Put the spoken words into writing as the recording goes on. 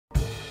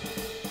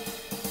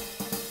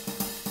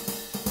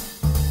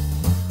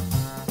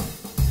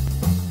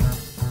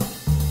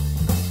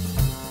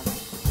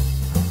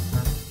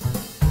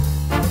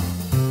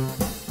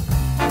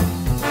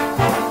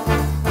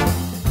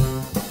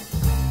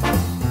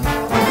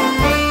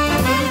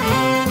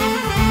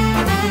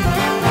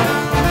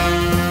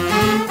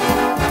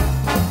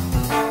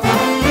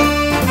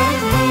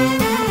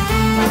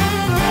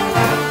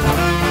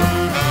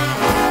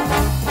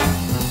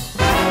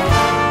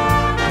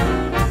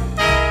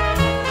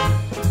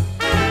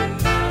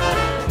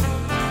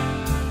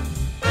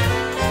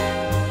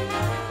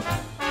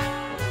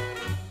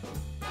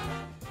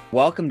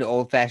Welcome to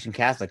Old Fashioned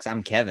Catholics.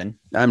 I'm Kevin.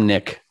 I'm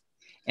Nick.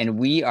 And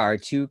we are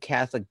two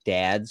Catholic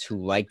dads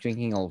who like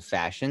drinking old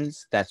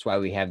fashions. That's why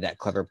we have that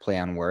clever play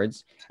on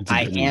words.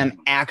 I am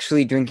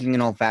actually drinking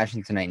an old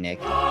fashioned tonight, Nick.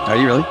 Are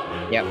you really?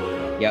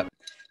 Yep.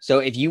 So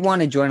if you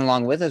want to join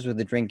along with us with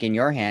a drink in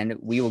your hand,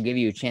 we will give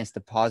you a chance to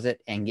pause it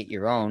and get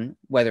your own.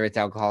 Whether it's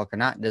alcoholic or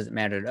not, doesn't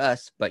matter to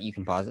us, but you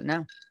can pause it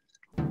now.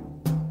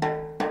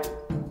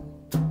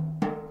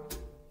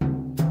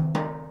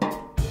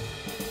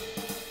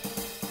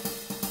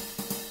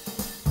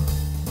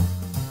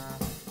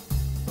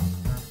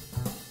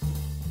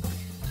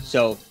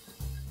 So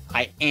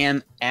I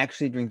am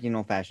actually drinking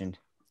old fashioned.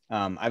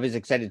 I was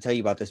excited to tell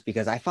you about this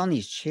because I found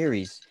these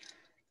cherries.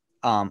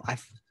 I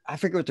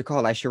forget what they're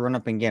called. I should run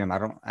up and get them. I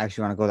don't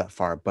actually want to go that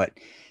far, but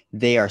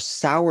they are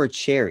sour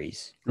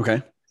cherries.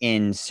 Okay.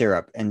 In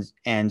syrup.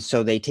 And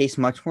so they taste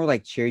much more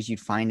like cherries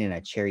you'd find in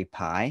a cherry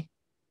pie.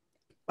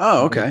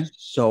 Oh, okay.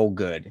 So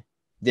good.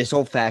 This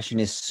old fashioned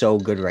is so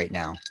good right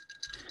now.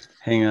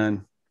 Hang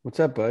on.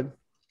 What's up, bud?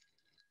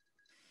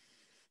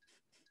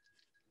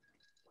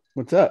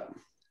 What's up?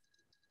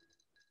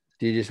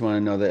 Do you just want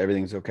to know that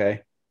everything's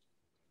okay?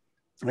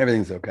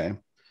 Everything's okay.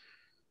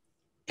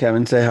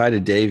 Kevin, say hi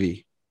to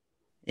Davey.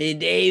 Hey,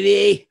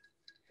 Davey.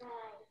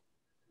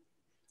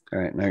 All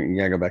right, now you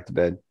gotta go back to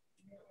bed.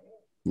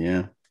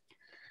 Yeah.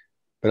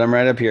 But I'm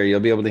right up here. You'll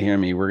be able to hear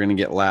me. We're going to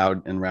get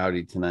loud and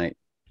rowdy tonight.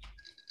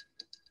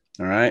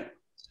 All right?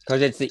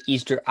 Because it's the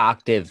Easter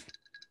octave.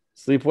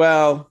 Sleep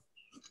well.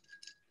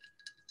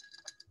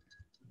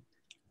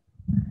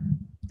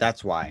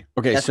 That's why.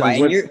 Okay, that's so why.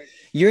 And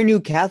you're a new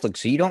Catholic,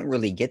 so you don't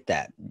really get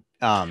that.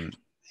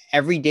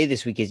 Every day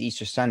this week is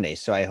Easter Sunday,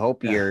 so I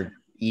hope you're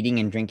eating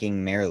and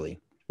drinking merrily.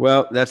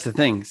 Well, that's the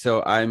thing.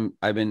 So I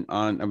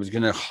was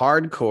going to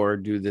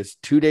hardcore do this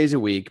 2 days a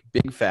week,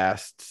 big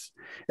fasts,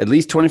 at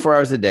least 24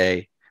 hours a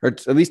day, or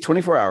at least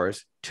 24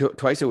 hours,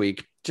 twice a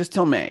week, just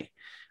till May,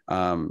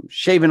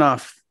 shaving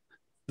off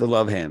the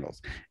love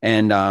handles.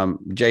 And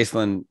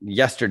Jacelyn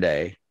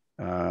yesterday,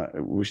 I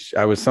was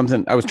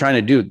trying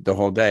to do the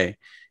whole day.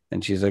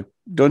 And she's like,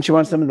 don't you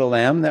want some of the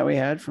lamb that we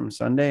had from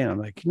Sunday? And I'm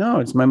like, no,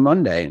 it's my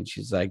Monday. And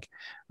she's like,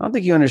 I don't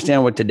think you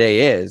understand what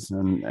today is.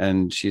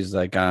 And she's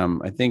like,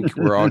 I think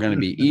we're all going to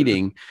be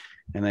eating.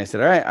 And I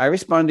said, all right, I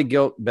respond to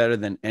guilt better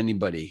than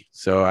anybody.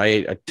 So I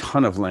ate a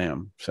ton of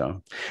lamb.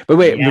 So, but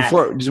wait, I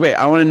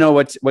want to know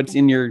what's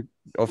in your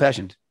old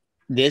fashioned.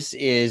 This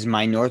is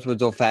my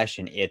Northwoods old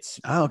fashioned. It's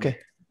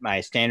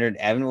my standard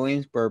Evan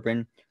Williams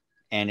bourbon.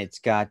 And it's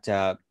got,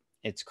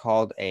 it's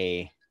called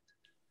a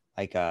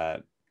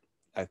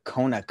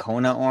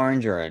Kona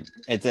orange, or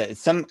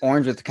it's some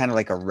orange with kind of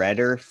like a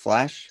redder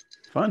flesh.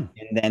 Fun.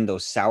 And then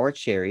those sour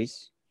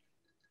cherries,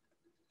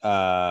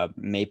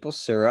 maple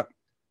syrup,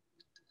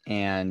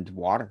 and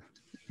water,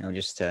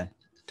 just to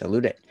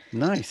dilute it.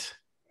 Nice.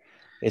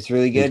 It's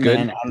really good,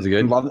 man. Is it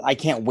good? I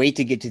can't wait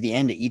to get to the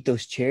end to eat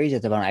those cherries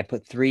at the bottom. I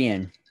put 3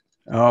 in.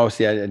 Oh,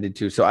 see, I did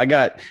too. So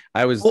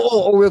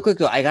Oh, real quick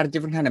though, I got a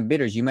different kind of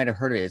bitters. You might have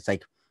heard of it. It's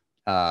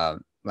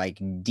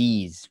like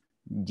D's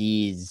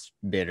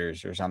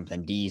bitters or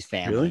something. D's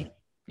family. Really?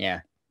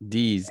 Yeah.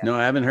 D's. Yeah. No,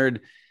 I haven't heard.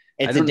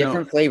 It's a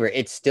different flavor.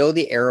 It's still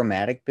the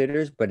aromatic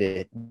bitters, but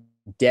it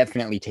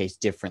definitely tastes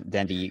different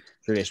than the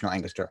traditional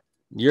Angostura.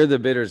 You're the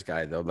bitters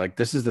guy though. Like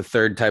this is the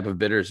 3rd type of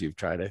bitters you've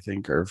tried, I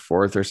think, or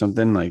 4th or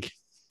something. Like,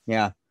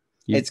 yeah,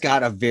 it's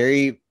got a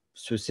very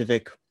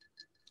specific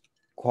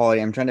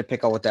quality. I'm trying to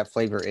pick out what that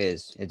flavor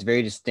is. It's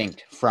very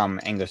distinct from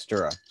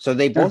Angostura. So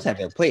they both have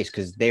their place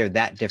because they are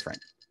that different.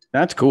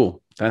 That's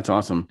cool. That's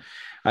awesome.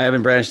 I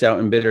haven't branched out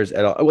in bitters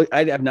at all.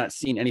 I have not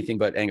seen anything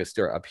but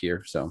Angostura up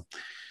here. So,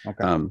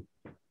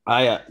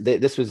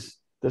 this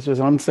was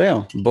on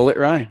sale. Bullet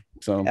Rye.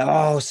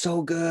 So,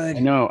 so good. I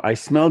know. I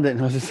smelled it and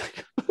I was just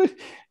like,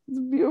 it's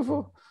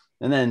beautiful.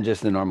 And then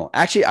just the normal.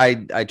 Actually,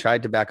 I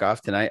tried to back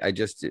off tonight. I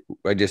just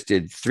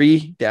did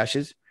 3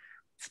 dashes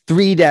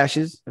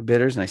of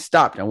bitters, and I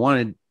stopped. I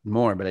wanted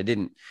more, but I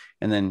didn't.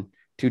 And then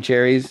 2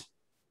 cherries.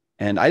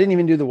 And I didn't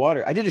even do the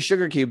water. I did a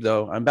sugar cube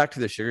though. I'm back to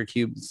the sugar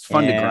cube. It's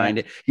fun to grind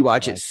it. You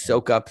watch it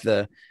soak up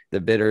the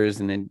bitters,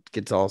 and it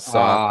gets all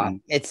soft.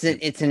 It's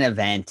an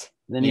event.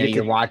 Then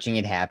you're watching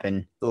it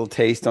happen. Little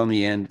taste on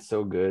the end. It's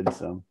so good.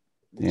 So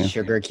yeah.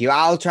 Sugar cube.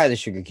 I'll try the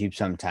sugar cube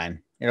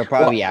sometime. It'll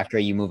probably be after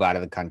you move out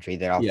of the country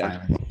that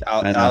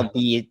I'll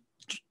be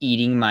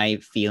eating my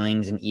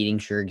feelings and eating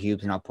sugar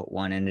cubes, and I'll put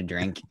 1 in a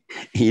drink.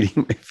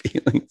 Eating my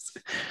feelings.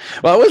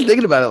 Well, I was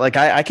thinking about it. Like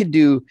I could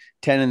do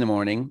 10 in the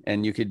morning,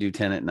 and you could do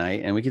 10 at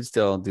night, and we could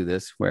still do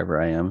this wherever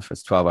I am. If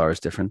it's 12 hours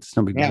different, it's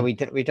no big deal. We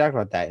talked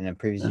about that in a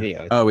previous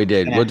video. Oh, we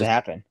did. We'll just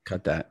happen.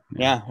 Cut that.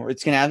 Yeah,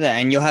 it's gonna have that,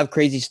 and you'll have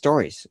crazy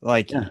stories.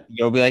 Like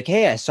you'll be like,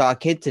 "Hey, I saw a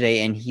kid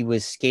today, and he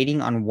was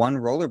skating on 1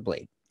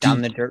 rollerblade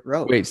down the dirt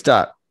road." Wait,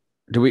 stop.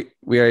 We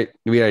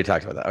already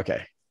talked about that.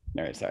 Okay.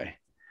 All right. Sorry.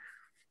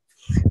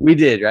 We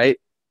did, right?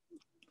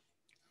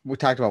 We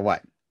talked about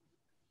what?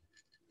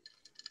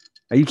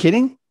 Are you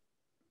kidding?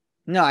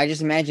 No, I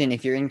just imagine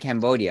if you're in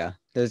Cambodia,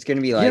 there's going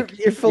to be like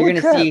you're full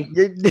of crap.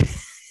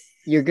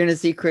 You're gonna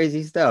see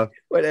crazy stuff.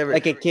 Whatever.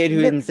 Like a kid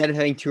who instead of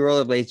having 2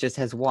 rollerblades just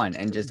has one,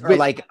 and just or But-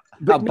 like a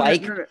But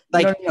bike.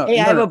 Like, no, hey,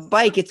 I have no. a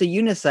bike. It's a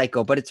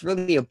unicycle, but it's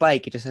really a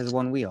bike. It just has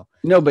one wheel.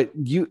 No, but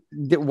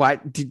why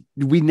did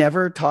we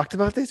never talked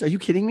about this? Are you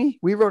kidding me?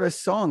 We wrote a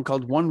song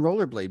called One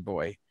Rollerblade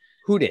Boy.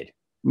 Who did?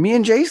 Me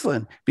and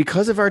Jacelyn,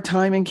 because of our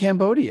time in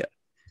Cambodia.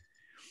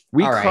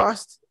 We All right.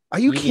 crossed. Are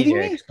you kidding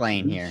me?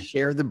 Explain We here.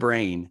 share the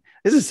brain.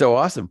 This is so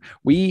awesome.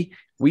 We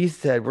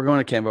said we're going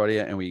to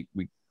Cambodia, and we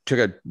took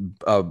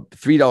a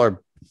 $3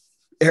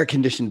 air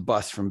conditioned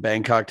bus from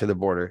Bangkok to the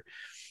border.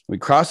 We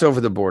cross over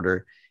the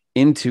border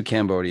into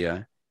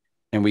Cambodia,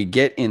 and we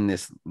get in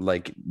this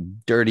like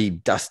dirty,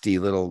 dusty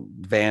little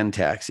van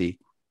taxi,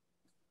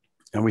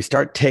 and we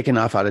start taking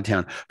off out of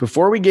town.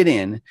 Before we get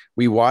in,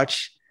 we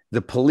watch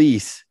the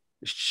police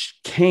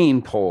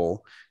cane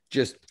pole a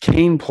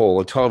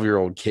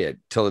 12-year-old kid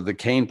till the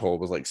cane pole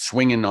was like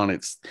swinging on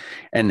its.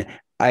 And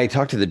I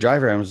talked to the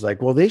driver and was like,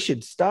 well, they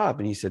should stop.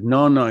 And he said,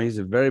 no, he's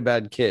a very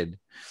bad kid. And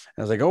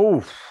I was like,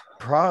 oh,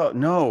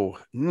 no.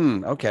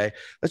 Okay,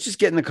 let's just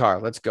get in the car.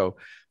 Let's go.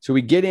 So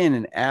we get in,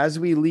 and as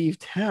we leave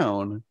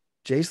town,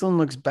 Jacelyn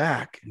looks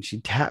back and she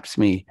taps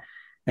me,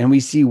 and we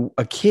see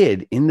a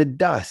kid in the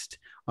dust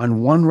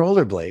on one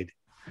rollerblade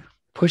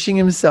pushing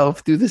himself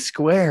through the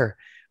square.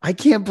 I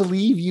can't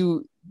believe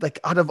you, like,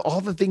 out of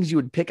all the things you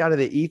would pick out of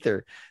the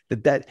ether,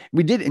 that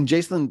we did. And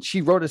Jacelyn,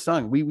 she wrote a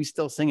song. We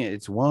still sing it.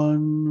 It's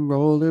one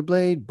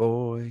rollerblade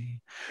boy.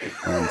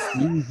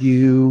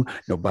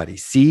 Nobody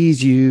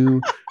sees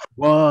you.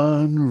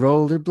 One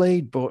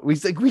rollerblade boy. We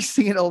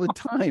sing it all the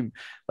time.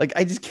 Like,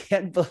 I just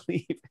can't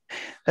believe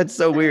that's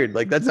so weird.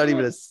 Like, that's not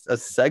even a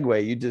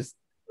segue. You just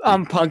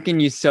I'm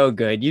punking you so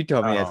good. You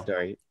told me that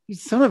story. You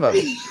son of a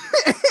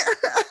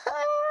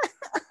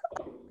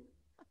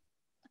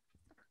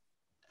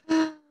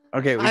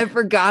Okay. I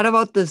forgot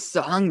about the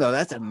song though.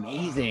 That's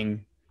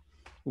amazing.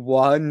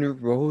 One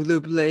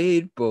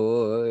rollerblade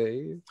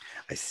boy.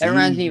 That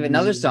reminds me of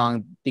another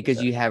song,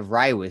 because you have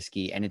rye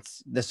whiskey, and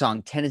it's the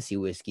song Tennessee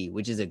Whiskey,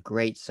 which is a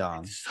great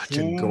song. It's such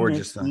a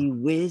gorgeous song. Tennessee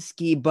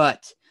Whiskey.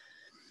 But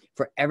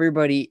for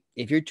everybody,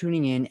 if you're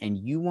tuning in and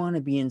you want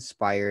to be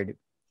inspired,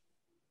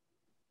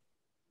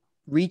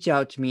 reach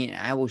out to me and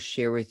I will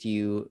share with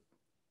you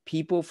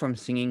people from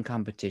singing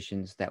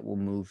competitions that will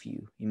move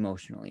you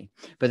emotionally.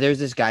 But there's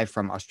this guy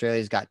from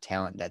Australia's Got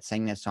Talent that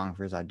sang that song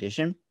for his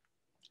audition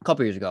a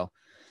couple years ago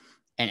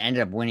and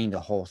ended up winning the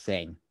whole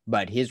thing.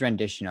 But his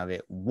rendition of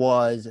it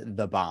was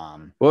the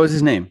bomb. What was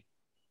his name?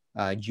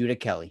 Judah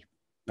Kelly.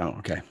 Oh,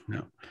 okay.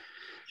 No.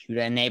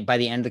 Judah, and by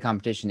the end of the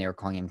competition, they were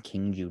calling him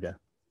King Judah.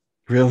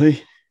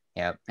 Really?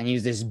 Yeah. And he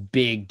was this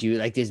big dude,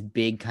 like this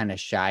big kind of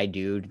shy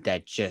dude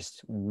that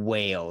just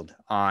wailed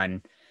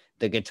on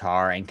the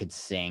guitar and could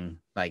sing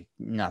like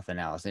nothing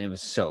else. And it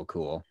was so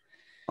cool.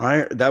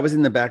 That was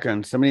in the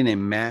background. Somebody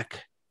named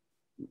Mac.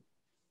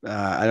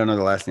 I don't know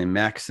the last name.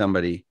 Mac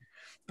somebody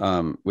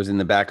was in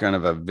the background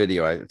of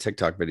a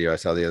TikTok video I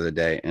saw the other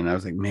day. And I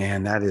was like,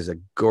 man, that is a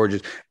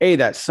gorgeous.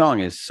 That song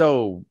is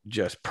so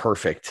just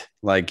perfect.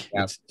 Like,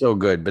 it's so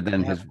good. But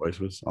then his voice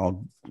was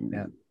all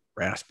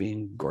raspy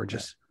and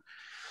gorgeous.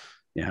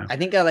 Yeah. I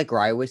think I like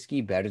rye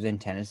whiskey better than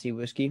Tennessee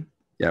whiskey.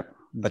 Yep.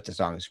 But the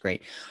song is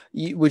great.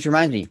 Which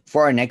reminds me,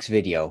 for our next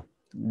video,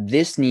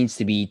 this needs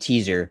to be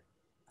teaser.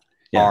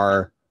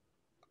 Yeah.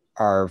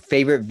 Our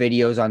favorite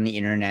videos on the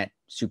internet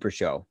super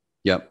show.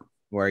 Yep.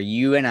 Where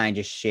you and I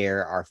just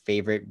share our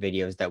favorite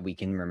videos that we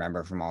can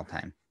remember from all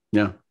time.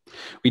 Yeah.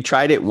 We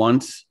tried it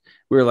once.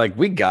 We were like,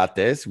 we got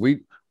this. We're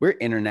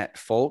internet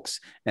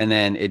folks. And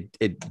then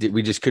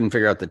we just couldn't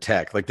figure out the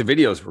tech. Like, the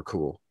videos were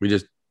cool.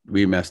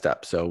 We messed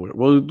up. So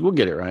we'll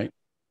get it right.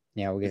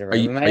 Yeah, we'll get it right.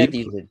 We might have to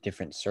use a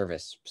different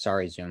service.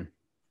 Sorry, Zoom.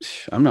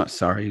 I'm not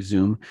sorry,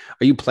 Zoom.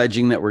 Are you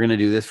pledging that we're going to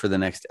do this for the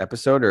next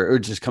episode, or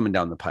just coming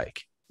down the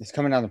pike? It's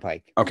coming down the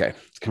pike. Okay.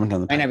 It's coming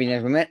down the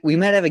pike. We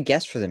might have a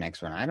guest for the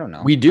next one. I don't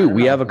know. We do.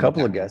 We have a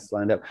couple of guests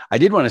lined up. I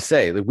did want to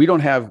say that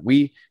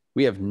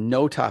we have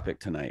no topic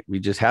tonight. We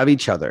just have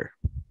each other.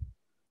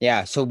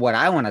 Yeah. So what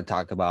I want to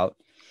talk about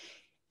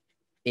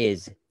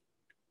is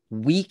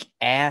weak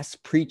ass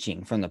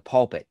preaching from the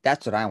pulpit.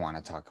 That's what I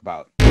want to talk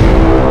about.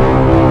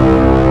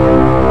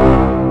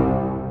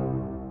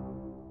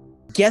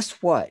 Guess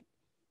what?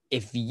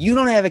 If you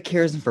don't have a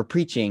charisma for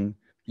preaching,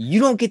 you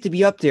don't get to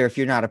be up there if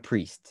you're not a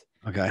priest.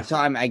 Okay. So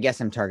I guess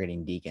I'm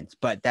targeting deacons,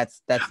 but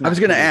that's. I was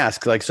going to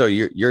ask, like, so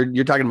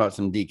you're talking about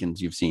some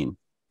deacons you've seen.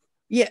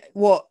 Yeah.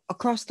 Well,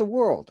 across the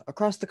world,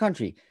 across the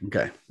country.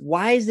 Okay.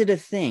 Why is it a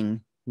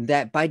thing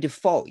that by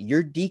default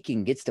your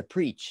deacon gets to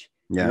preach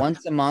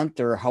once a month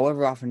or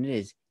however often it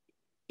is,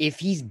 if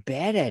he's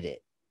bad at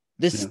it?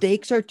 The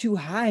stakes are too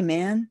high,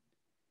 man.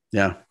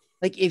 Yeah.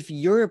 Like, if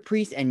you're a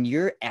priest and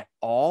you're at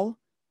all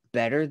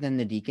better than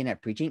the deacon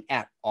at preaching,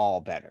 at all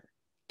better,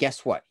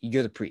 guess what?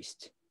 You're the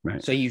priest.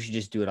 Right. So you should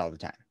just do it all the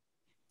time.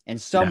 And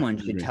someone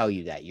should tell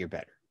you that you're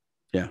better.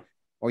 Yeah.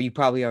 Or you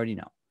probably already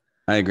know.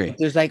 I agree. But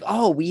there's like,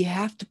 oh, we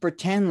have to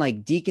pretend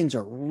like deacons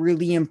are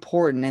really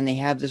important and they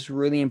have this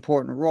really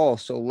important role.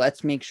 So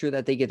let's make sure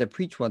that they get to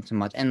preach once a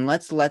month, and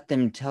let's let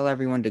them tell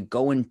everyone to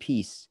go in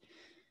peace.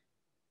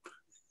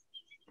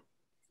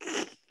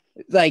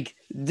 Like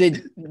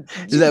Does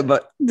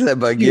that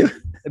bug you?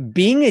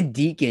 being a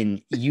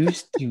deacon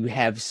used to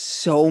have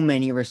so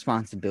many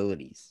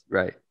responsibilities.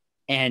 Right.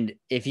 And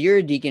if you're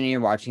a deacon and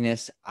you're watching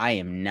this, I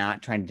am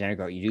not trying to denigrate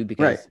what you do,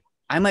 because Right.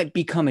 I might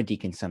become a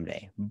deacon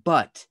someday,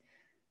 but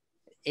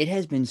it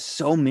has been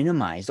so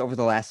minimized over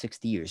the last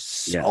 60 years.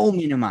 So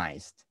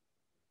minimized.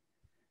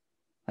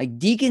 Like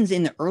deacons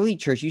in the early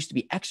church used to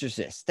be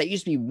exorcists. That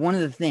used to be one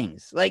of the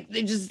things. Like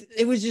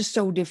it was just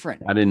so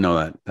different. I didn't know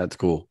that. That's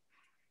cool.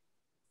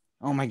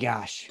 Oh my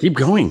gosh. Keep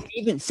going.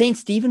 Saint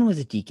Stephen was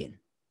a deacon.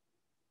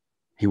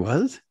 He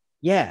was?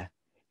 Yeah.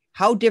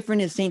 How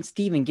different is Saint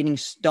Stephen getting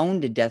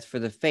stoned to death for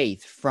the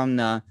faith from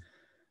the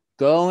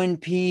go in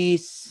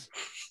peace?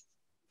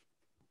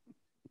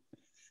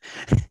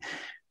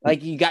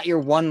 Like you got your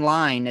one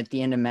line at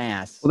the end of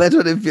mass. Well, that's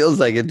what it feels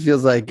like. It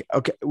feels like,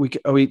 okay,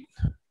 we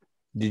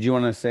did you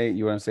want to say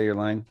your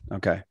line?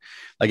 Okay.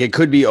 Like it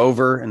could be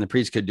over and the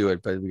priest could do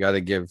it, but we got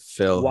to give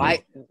Phil.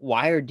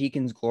 Why are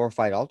deacons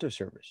glorified altar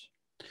servers?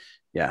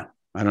 Yeah.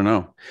 I don't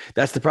know.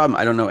 That's the problem.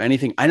 I don't know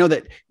anything. I know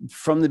that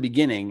from the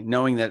beginning,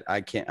 knowing that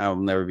I'll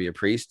never be a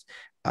priest.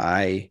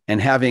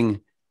 Having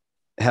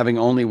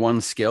only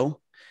one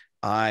skill,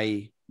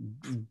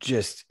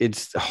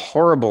 it's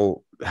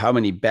horrible how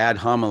many bad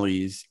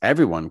homilies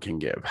everyone can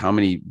give, how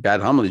many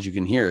bad homilies you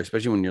can hear,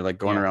 especially when you're like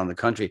going around the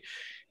country.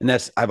 And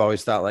I've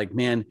always thought like,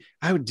 man,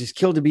 I would just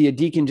kill to be a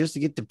deacon just to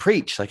get to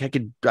preach. Like I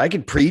could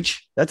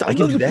preach. I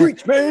can do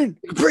that.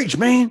 Preach,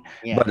 man.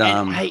 Yeah. But,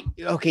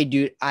 okay,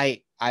 dude,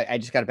 I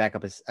just got to back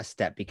up a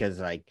step, because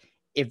like,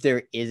 if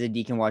there is a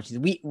deacon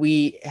watching,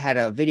 we had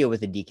a video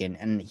with a deacon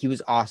and he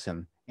was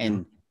awesome.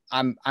 And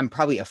I'm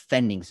probably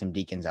offending some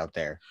deacons out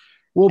there.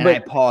 Well, but I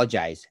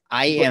apologize.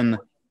 I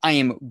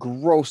am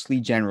grossly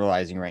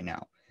generalizing right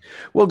now.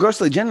 Well,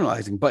 grossly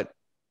generalizing, but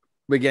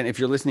again, if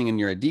you're listening and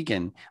you're a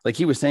deacon, like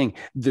he was saying,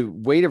 the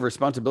weight of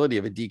responsibility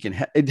of a deacon,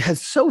 it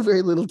has so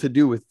very little to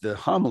do with the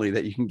homily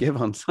that you can give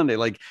on Sunday.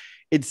 Like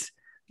that's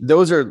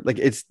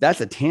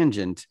a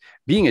tangent.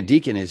 Being a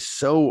deacon is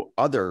so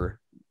other,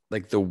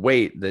 like the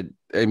weight that,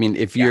 I mean,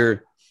 if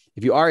you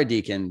are a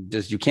deacon,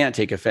 you can't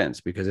take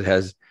offense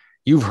because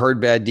you've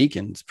heard bad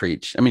deacons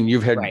preach. I mean,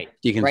 you've had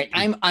deacons. Right.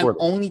 I'm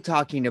only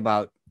talking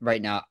about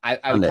right now.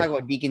 I would talk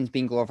about deacons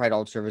being glorified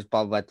altar servers,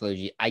 blah, blah, blah,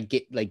 liturgy. I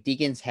get like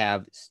deacons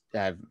have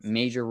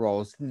major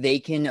roles. They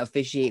can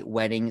officiate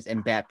weddings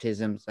and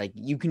baptisms. Like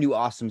you can do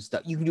awesome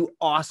stuff. You can do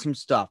awesome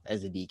stuff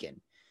as a deacon.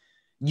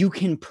 You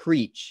can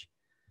preach.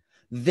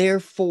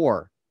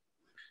 Therefore,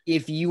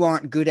 if you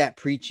aren't good at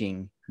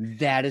preaching,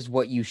 that is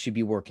what you should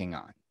be working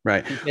on.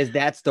 Right. Because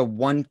that's the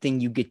one thing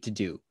you get to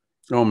do.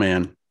 Oh,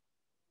 man.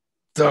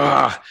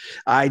 I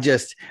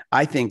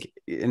think,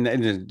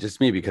 and just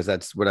me, because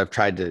that's what I've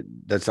tried to,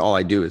 that's all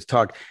I do is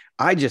talk.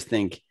 I just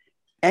think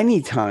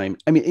anytime,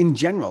 I mean, in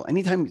general,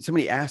 anytime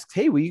somebody asks,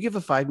 hey, will you give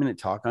a 5-minute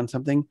talk on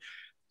something?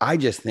 I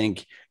just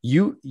think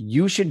you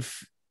should,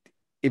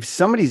 if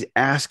somebody's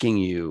asking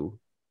you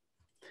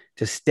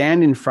to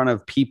stand in front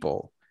of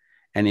people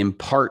and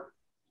impart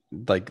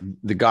like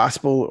the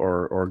gospel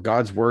or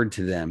God's word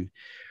to them,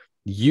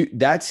 you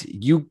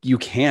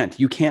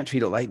can't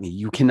treat it lightly.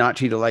 You cannot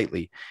treat it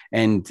lightly.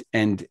 And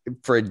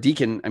for a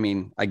deacon, I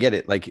mean, I get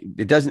it. Like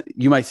it doesn't,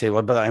 you might say,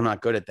 well, but I'm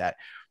not good at that.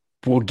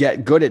 We'll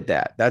get good at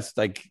that. That's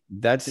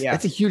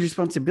a huge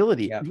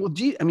responsibility. Yeah. Well,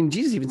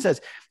 Jesus even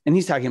says, and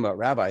he's talking about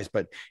rabbis,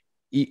 but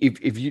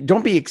if you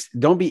don't be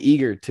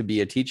eager to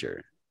be a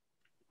teacher.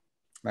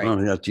 Right. Oh,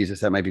 that's Jesus.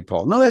 That might be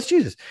Paul. No, that's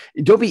Jesus.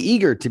 Don't be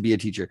eager to be a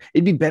teacher.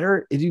 It'd be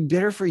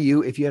better for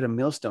you if you had a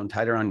millstone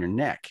tied around your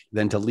neck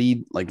than to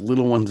lead like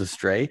little ones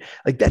astray.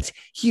 Like that's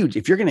huge.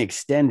 If you're going to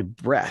expend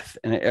breath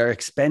or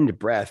expend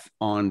breath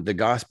on the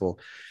gospel,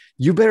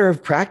 you better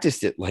have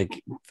practiced it.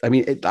 Like, I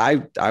mean,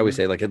 I would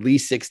say like at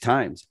least 6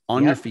 times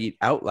on your feet,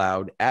 out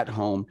loud, at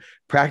home,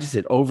 practice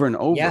it over and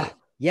over. Yeah.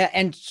 Yeah.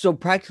 And so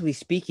practically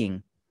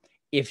speaking,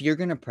 if you're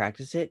going to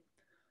practice it,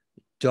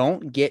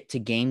 don't get to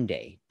game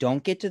day.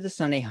 Don't get to the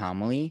Sunday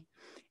homily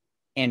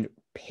and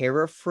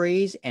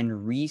paraphrase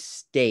and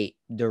restate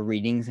the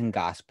readings and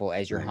gospel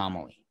as your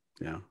homily.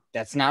 Yeah.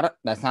 That's not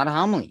a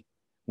homily.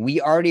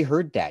 We already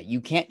heard that.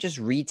 You can't just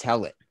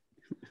retell it.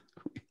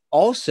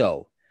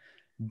 Also,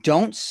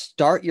 don't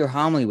start your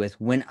homily with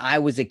when I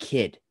was a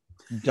kid.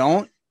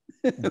 Don't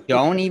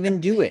even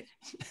do it.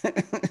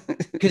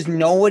 Because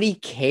nobody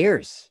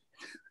cares.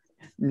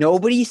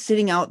 Nobody's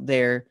sitting out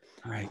there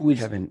who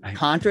is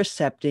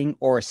contracepting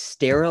or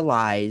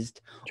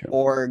sterilized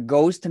or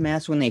goes to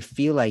mass when they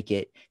feel like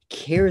it,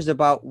 cares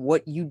about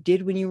what you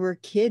did when you were a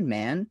kid,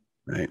 man.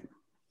 Right.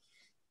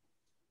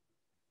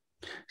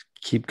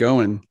 Keep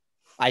going.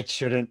 I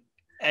shouldn't.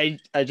 I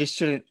just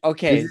shouldn't.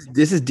 Okay.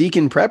 This is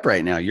deacon prep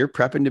right now. You're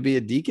prepping to be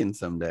a deacon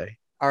someday.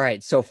 All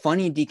right. So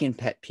funny deacon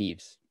pet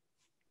peeves.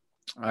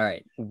 All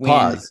right.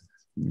 Pause.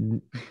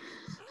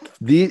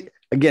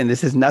 Again,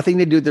 this has nothing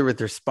to do with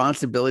the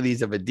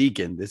responsibilities of a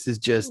deacon. This is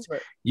just,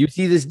 you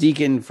see this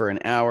deacon for an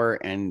hour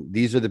and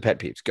these are the pet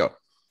peeves. Go.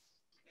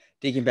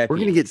 Deacon pet peeves. We're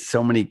going to get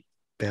so many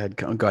bad.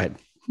 Go ahead.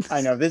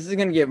 I know this is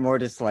going to get more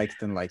dislikes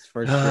than likes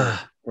for sure.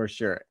 For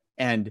sure.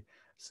 And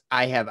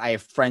I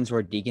have friends who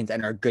are deacons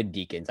and are good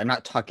deacons. I'm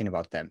not talking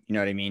about them. You know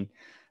what I mean?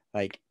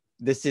 Like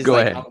this is Go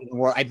like ahead. out in the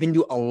world. I've been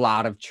to a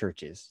lot of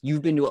churches.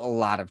 You've been to a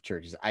lot of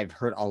churches. I've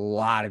heard a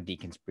lot of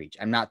deacons preach.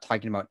 I'm not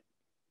talking about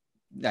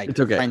like It's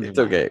okay. friends of It's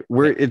mine.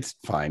 okay. It's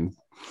fine.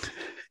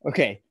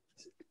 Okay.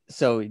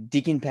 So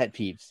deacon pet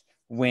peeves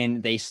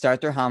when they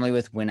start their homily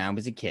with "when I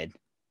was a kid,"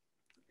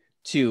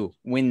 2,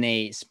 when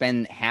they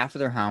spend half of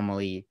their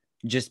homily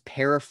just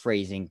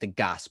paraphrasing the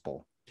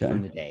gospel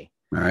from the day.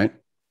 All right.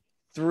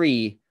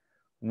 3,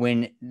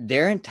 when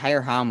their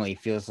entire homily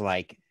feels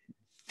like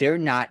they're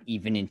not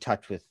even in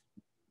touch with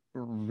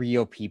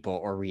real people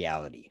or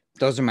reality.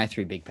 Those are my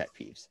 3 big pet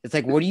peeves. It's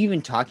like, what are you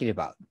even talking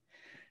about?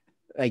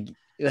 Like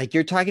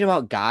you're talking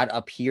about God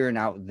up here and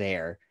out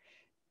there,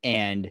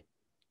 and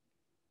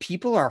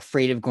people are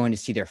afraid of going to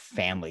see their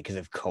family because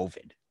of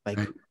COVID. Like,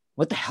 right.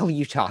 What the hell are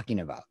you talking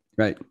about?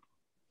 Right.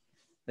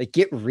 Like,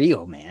 get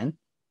real, man.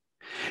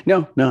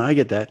 No, I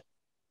get that.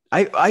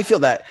 I feel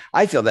that.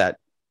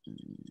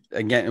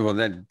 Again, well,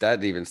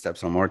 that even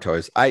steps on more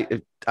toes.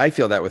 I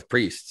feel that with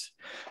priests.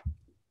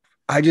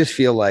 I just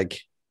feel like,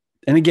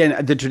 and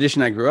again, the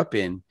tradition I grew up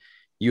in,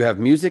 you have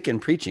music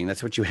and preaching.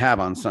 That's what you have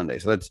on Sunday.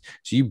 So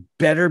you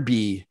better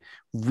be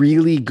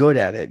really good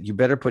at it. You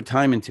better put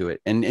time into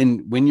it.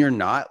 And when you're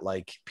not,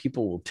 like,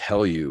 people will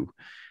tell you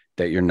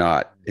that you're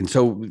not. And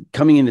so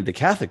coming into the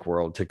Catholic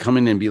world, to come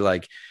in and be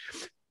like,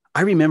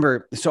 I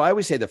remember, so I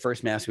always say the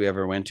first mass we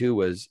ever went to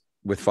was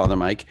with Father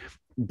Mike.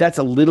 That's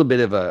a little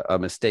bit of a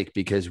mistake,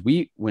 because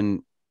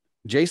when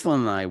Jason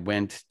and I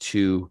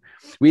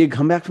we had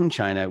come back from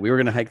China. We were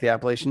going to hike the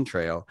Appalachian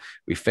Trail.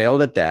 We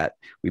failed at that.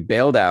 We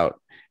bailed out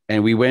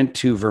and we went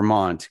to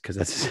Vermont,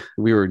 because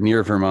we were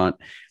near Vermont.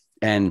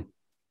 And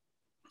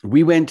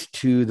we went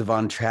to the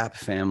Von Trapp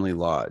family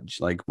lodge,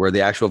 like where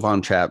the actual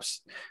Von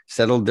Trapps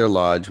settled their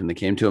lodge when they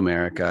came to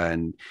America.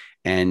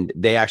 And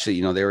they actually,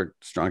 they were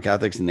strong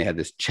Catholics, and they had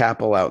this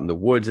chapel out in the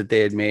woods that they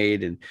had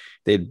made. And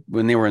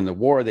when they were in the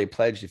war, they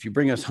pledged, if you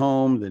bring us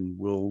home, then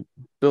we'll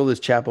build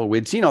this chapel.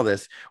 We'd seen all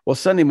this. Well,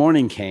 Sunday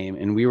morning came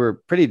and we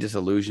were pretty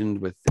disillusioned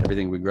with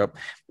everything we grew up.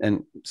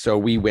 And so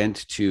we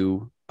went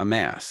to a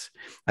mass.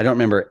 I don't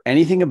remember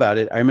anything about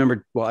it. I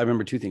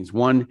remember 2 things.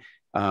 One,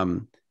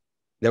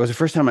 that was the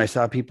first time I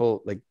saw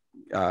people like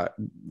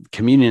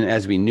communion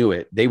as we knew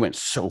it. They went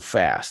so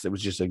fast. It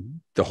was just like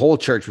the whole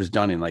church was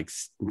done in like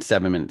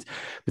 7 minutes.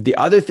 But the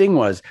other thing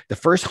was, the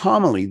first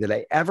homily that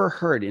I ever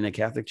heard in a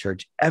Catholic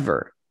church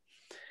ever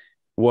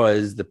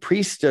was the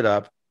priest stood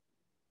up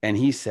and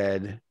he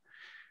said,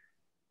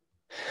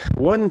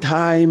 one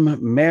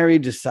time Mary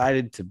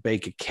decided to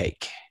bake a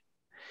cake.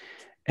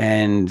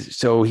 And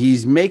so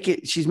she's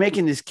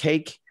making this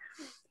cake,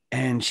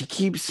 and she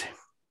keeps,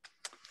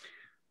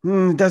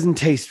 it doesn't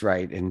taste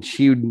right. And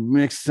she would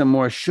mix some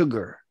more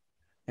sugar,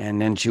 and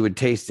then she would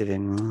taste it,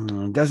 and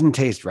it doesn't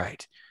taste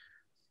right.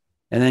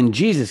 And then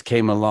Jesus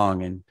came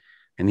along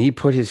and he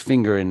put his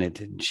finger in it,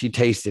 and she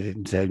tasted it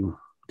and said,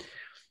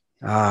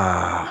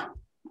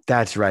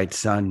 that's right,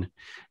 son,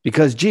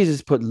 because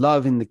Jesus put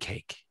love in the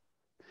cake.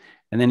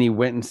 And then he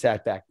went and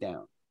sat back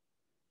down.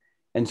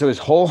 And so his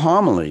whole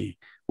homily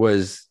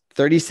was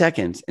 30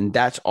 seconds, and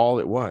that's all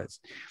it was.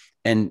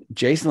 And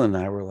Jason and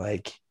I were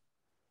like,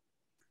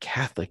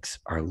 Catholics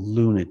are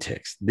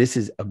lunatics. This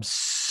is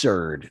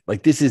absurd.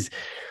 Like, this is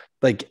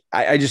like,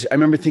 I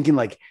remember thinking,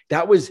 like,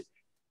 that was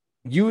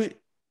you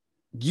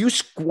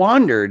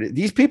squandered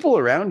these people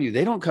around you.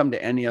 They don't come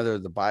to any other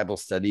of the Bible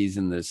studies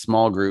and the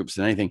small groups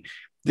and anything.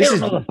 This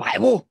is the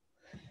Bible.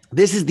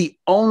 This is the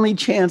only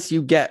chance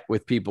you get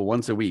with people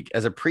once a week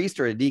as a priest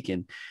or a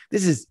deacon.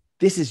 This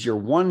is your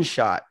one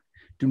shot.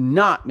 Do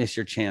not miss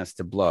your chance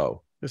to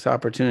blow. This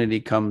opportunity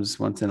comes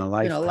once in a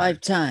lifetime. In a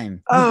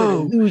lifetime.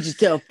 Oh, you lose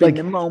yourself in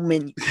the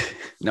moment.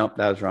 Nope,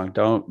 that was wrong.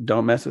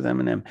 Don't mess with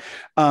Eminem.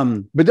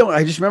 But no,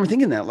 I just remember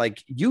thinking that,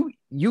 like, you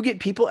get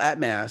people at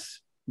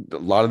mass. A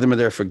lot of them are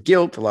there for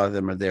guilt. A lot of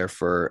them are there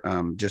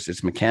for just,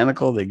 it's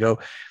mechanical. They've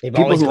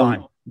always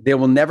gone. They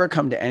will never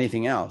come to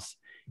anything else.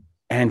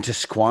 And to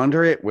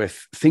squander it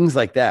with things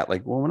like that,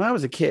 like, well, when I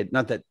was a kid,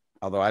 not that,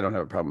 although I don't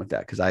have a problem with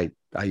that, because I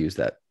used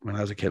that when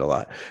I was a kid a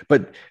lot,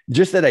 but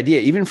just that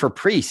idea, even for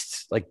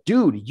priests, like,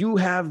 dude,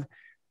 the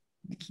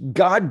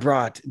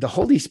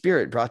Holy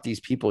Spirit brought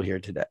these people here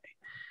today,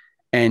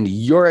 and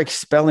you're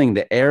expelling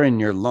the air in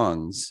your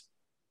lungs.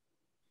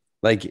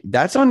 Like,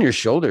 that's on your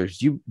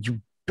shoulders. You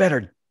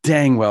better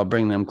dang well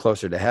bring them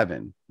closer to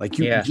heaven. Like,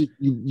 you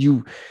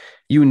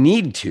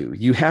need to,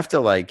 you have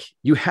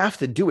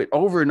to do it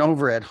over and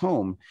over at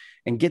home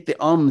and get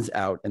the ums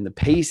out and the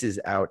paces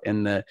out,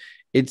 and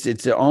it's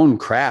its own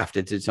craft.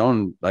 It's its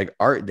own, like,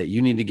 art that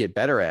you need to get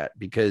better at,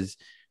 because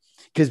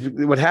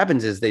what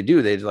happens is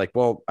they're like,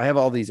 well, I have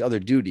all these other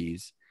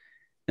duties.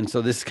 And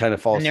so this kind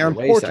of falls and they're to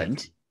the important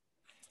wayside.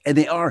 And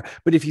they are.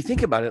 But if you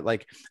think about it,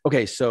 like,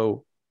 okay,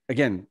 so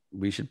again,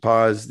 we should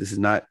pause. This is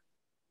not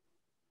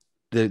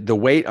the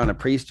weight on a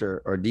priest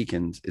or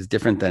deacons is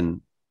different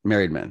than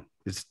married men.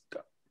 It's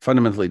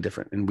fundamentally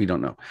different, and we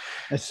don't know.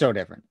 It's so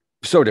different.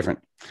 So different.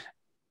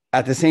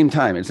 At the same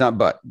time, it's not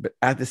but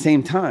at the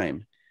same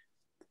time,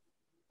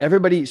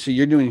 everybody. So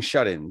you're doing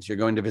shut-ins. You're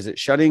going to visit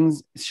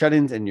shut-ins,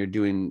 and you're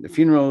doing the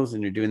funerals,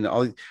 and you're doing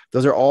all.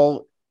 Those are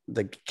all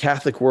the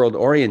Catholic world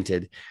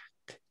oriented.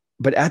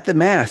 But at the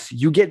mass,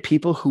 you get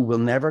people who will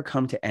never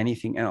come to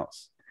anything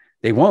else.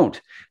 They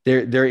won't.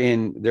 They're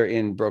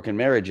in broken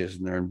marriages,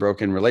 and they're in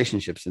broken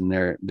relationships, and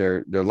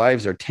their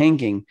lives are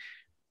tanking,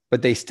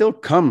 but they still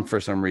come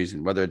for some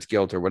reason, whether it's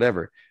guilt or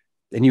whatever.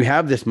 And you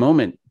have this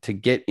moment to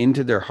get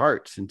into their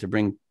hearts and to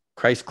bring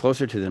Christ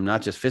closer to them,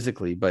 not just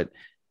physically, but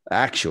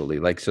actually,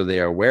 like, so they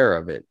are aware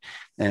of it.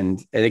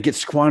 And it gets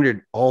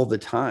squandered all the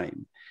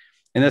time.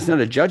 And that's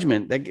not a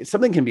judgment. That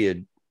something can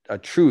be a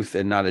truth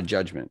and not a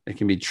judgment. It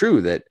can be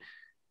true that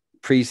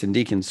priests and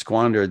deacons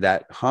squander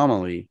that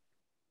homily,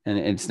 and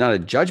it's not a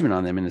judgment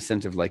on them in the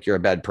sense of like, you're a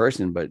bad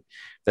person, but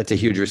that's a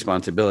huge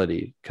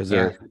responsibility because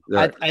I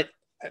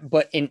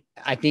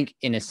think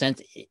in a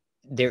sense,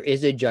 there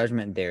is a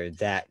judgment there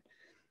that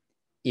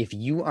if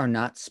you are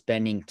not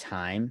spending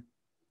time,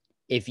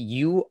 if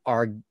you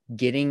are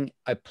getting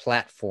a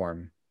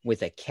platform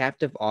with a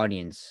captive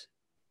audience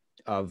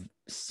of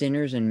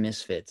sinners and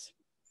misfits,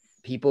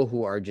 people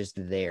who are just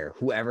there,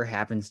 whoever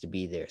happens to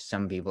be there.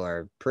 Some people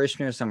are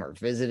parishioners, some are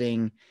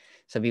visiting,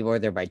 some people are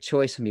there by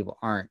choice, some people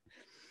aren't.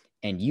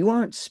 And you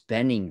aren't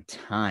spending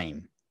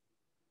time,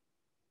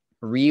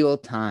 real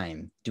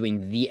time,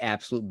 doing the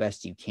absolute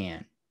best you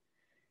can,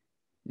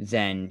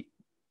 then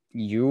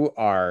you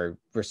are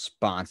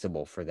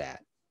responsible for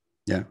that.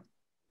 Yeah.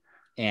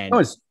 And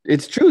no,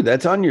 it's true.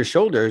 That's on your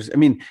shoulders. I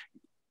mean,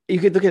 you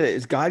could look at it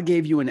as God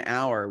gave you an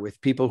hour with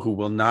people who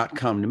will not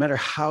come, no matter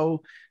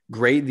how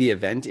great the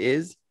event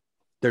is.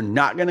 They're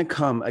not going to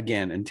come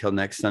again until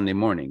next Sunday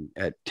morning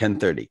at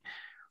 10:30.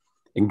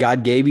 And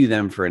God gave you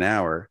them for an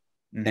hour.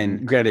 Mm-hmm.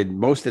 And granted,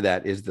 most of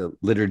that is the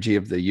liturgy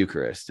of the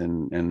Eucharist.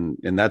 And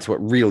that's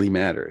what really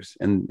matters.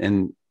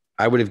 And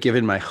I would have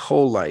given my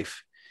whole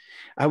life.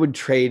 I would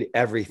trade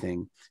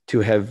everything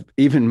to have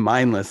even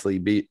mindlessly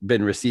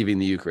been receiving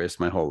the Eucharist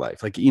my whole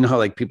life. Like, you know how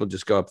like people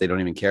just go up, they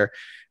don't even care.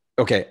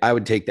 Okay. I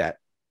would take that.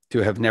 To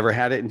have never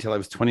had it until I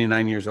was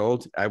 29 years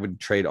old, I would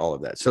trade all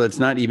of that. So it's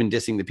not even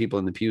dissing the people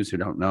in the pews who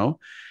don't know.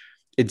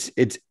 It's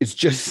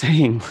just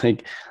saying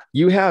like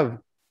you have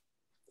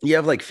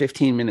like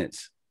 15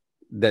 minutes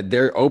that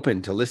they're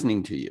open to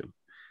listening to you.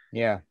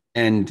 Yeah.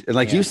 And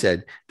like you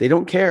said, they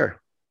don't care.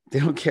 They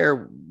don't care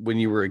when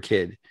you were a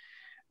kid.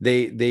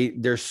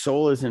 Their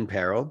soul is in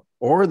peril,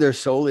 or their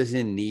soul is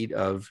in need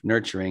of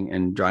nurturing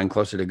and drawing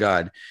closer to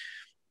God.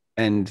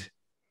 And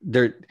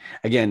they're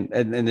again,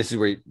 and this is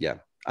where,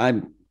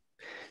 I'm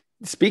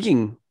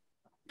speaking,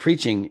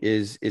 preaching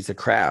is a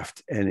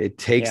craft, and it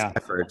takes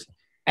effort.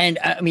 And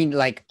I mean,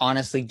 like,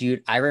 honestly,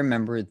 dude, I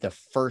remember the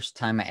first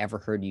time I ever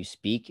heard you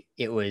speak,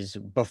 it was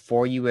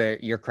before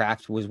your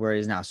craft was where it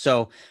is now.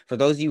 So for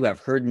those of you who have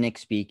heard Nick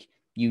speak,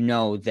 you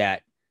know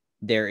that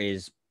there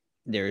is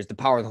the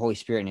power of the Holy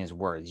Spirit in his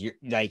words. You're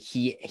like,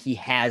 he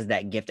has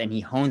that gift, and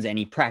he hones it and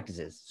he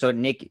practices. So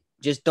Nick,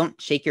 just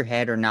don't shake your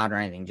head or nod or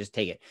anything. Just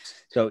take it.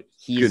 So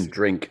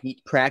he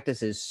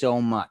practices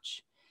so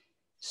much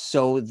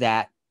so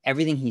that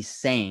everything he's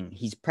saying,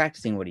 he's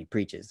practicing what he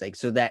preaches, like,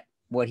 so that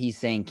what he's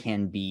saying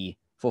can be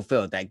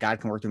fulfilled, that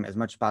God can work through him as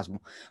much as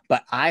possible.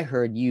 But I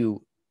heard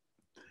you,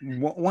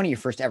 one of your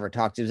first ever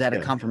talks, it was at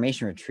a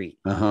confirmation retreat.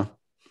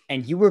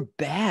 And you were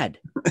bad.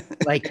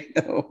 Like,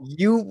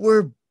 you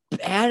were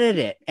bad at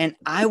it. And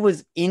I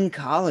was in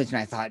college, and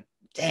I thought,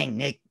 dang,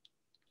 Nick,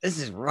 this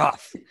is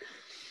rough.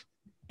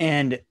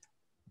 And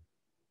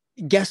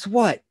guess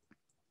what?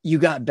 You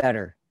got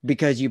better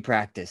because you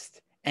practiced.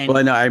 And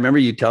well, no, I remember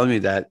you telling me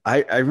that.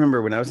 I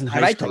remember when I was in high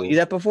school. Have I told you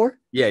that before?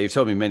 Yeah, you've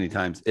told me many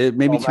times.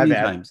 Maybe too many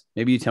times.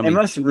 Maybe you tell me. It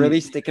must really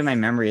stick in my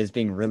memory as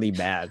being really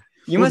bad.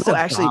 You must have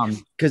actually,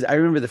 because I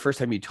remember the first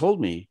time you told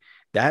me,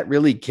 that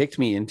really kicked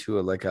me into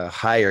a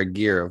higher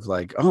gear of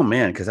like, oh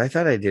man, because I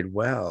thought I did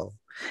well,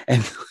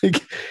 and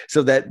like,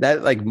 so that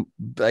like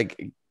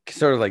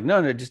sort of like,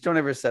 no, just don't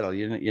ever settle.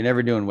 You're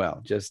never doing well.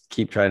 Just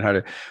keep trying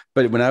harder.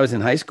 But when I was in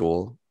high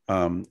school,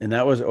 and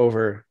that was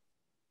over,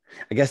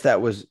 I guess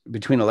that was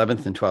between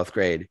 11th and 12th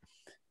grade.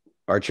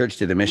 Our church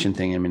did a mission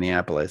thing in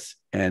Minneapolis.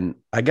 And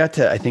I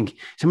think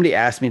somebody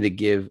asked me to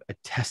give a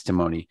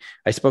testimony.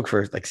 I spoke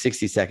for like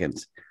 60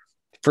 seconds.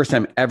 First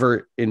time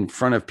ever in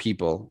front of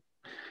people.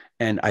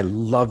 And I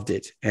loved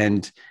it.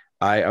 And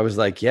I was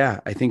like,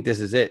 yeah, I think this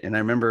is it. And I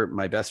remember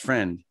my best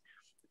friend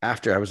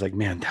after, I was like,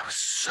 man, that was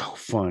so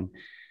fun.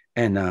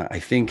 And I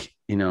think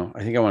I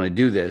want to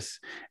do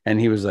this. And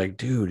he was like,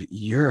 dude,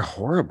 you're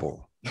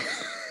horrible.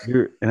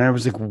 And I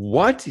was like,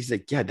 what? He's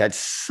like, yeah, that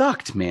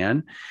sucked,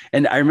 man.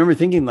 And I remember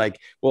thinking like,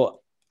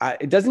 well,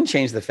 it doesn't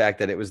change the fact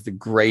that it was the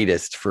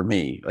greatest for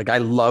me. Like, I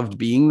loved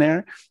being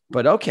there,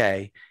 but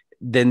okay,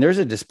 then there's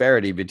a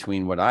disparity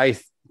between what I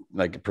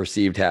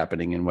perceived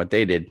happening and what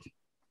they did.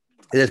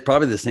 It's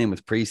probably the same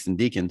with priests and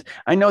deacons.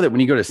 I know that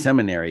when you go to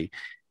seminary,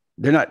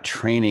 they're not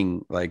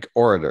training like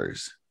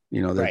orators,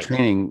 they're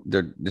training,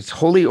 it's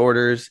holy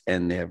orders,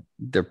 and they have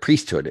their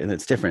priesthood, and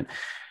it's different.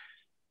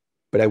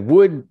 But I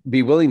would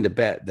be willing to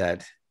bet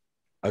that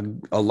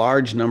a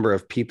large number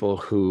of people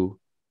who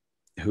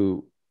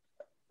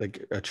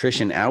like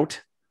attrition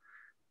out,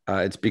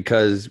 it's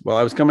because, well,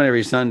 I was coming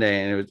every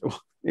Sunday and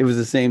it was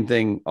the same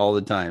thing all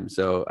the time.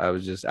 So I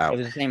was just out. It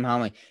was the same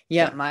homily.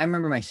 Yeah, I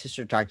remember my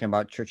sister talking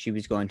about church she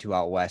was going to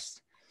out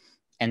west,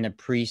 and the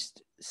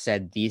priest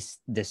said the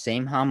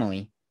same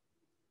homily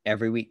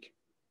every week.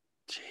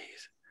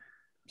 Jeez.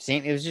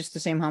 Same. It was just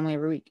the same homily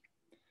every week,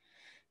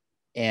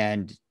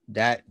 and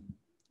that's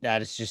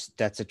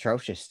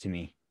atrocious to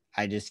me.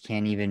 I just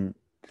can't even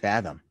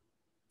fathom.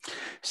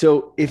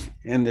 So I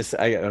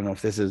don't know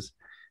if this is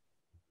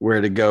where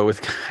to go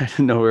with, I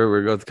don't know where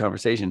we're going with the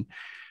conversation.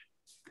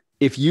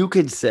 If you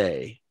could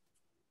say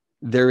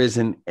there is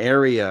an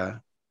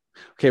area,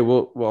 okay,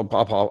 well,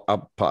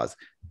 I'll pause.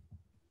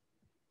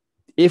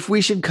 If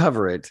we should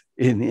cover it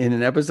in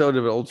an episode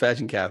of Old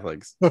Fashioned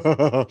Catholics,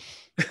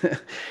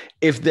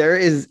 if there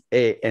is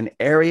an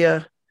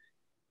area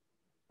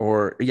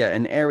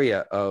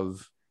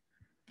of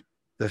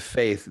the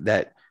faith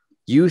that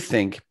you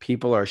think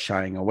people are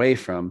shying away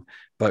from,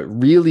 but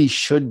really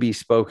should be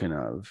spoken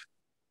of,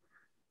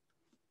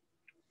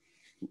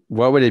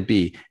 what would it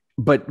be?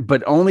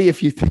 But only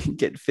if you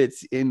think it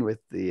fits in with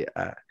the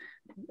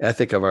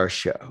ethic of our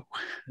show.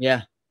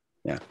 Yeah.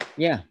 No,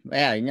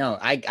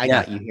 I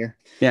got you here.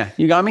 Yeah,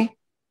 you got me.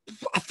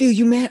 I feel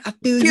you, man. I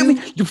feel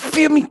you. You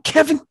feel me,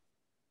 Kevin?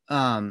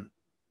 I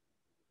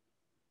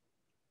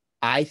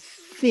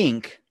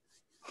think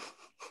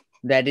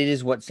that it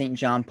is what St.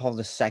 John Paul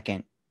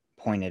II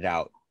pointed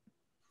out,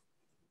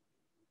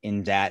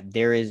 in that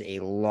there is a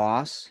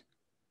loss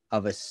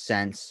of a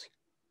sense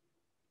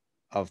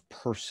of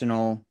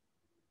personal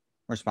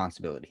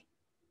responsibility,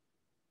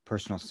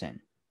 personal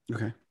sin.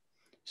 Okay.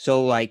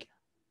 So, like,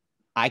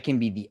 I can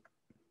be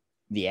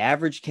the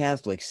average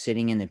Catholic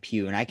sitting in the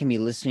pew, and I can be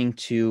listening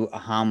to a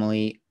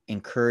homily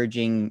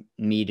encouraging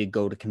me to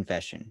go to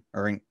confession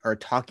or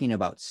talking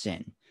about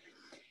sin.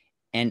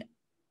 And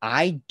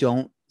I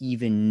don't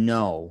even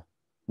know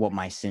what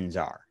my sins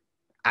are.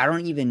 I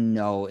don't even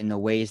know in the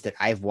ways that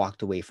I've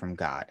walked away from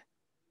God,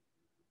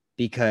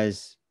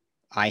 because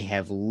I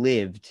have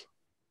lived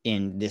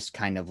in this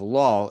kind of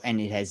lull,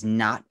 and it has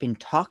not been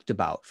talked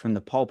about from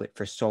the pulpit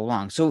for so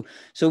long. So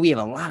we have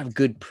a lot of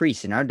good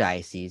priests in our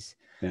diocese,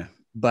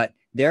 but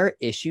there are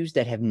issues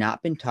that have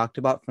not been talked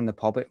about from the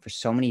pulpit for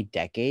so many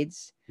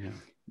decades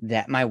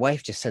that my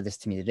wife just said this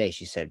to me today.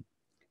 She said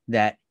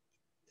that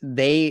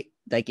they,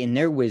 like, in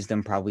their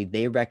wisdom, probably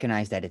they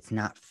recognize that it's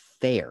not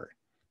fair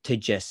to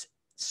just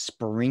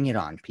spring it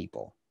on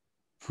people.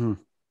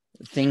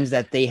 Things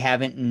that they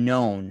haven't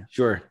known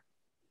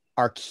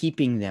are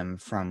keeping them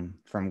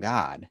from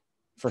God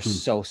for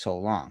so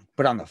long.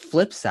 But on the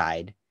flip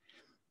side,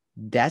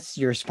 that's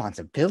your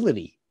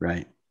responsibility.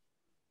 Right.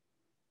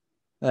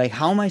 Like,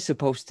 how am I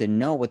supposed to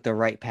know what the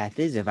right path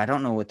is if I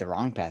don't know what the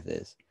wrong path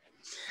is?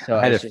 So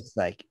it's just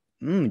like,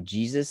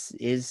 Jesus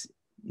is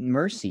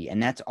mercy,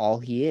 and that's all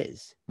he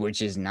is,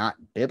 which is not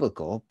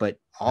biblical, but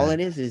all it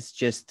is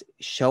just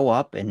show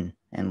up and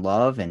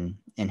love and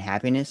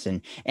happiness,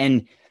 and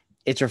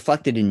it's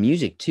reflected in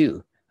music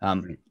too.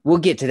 We'll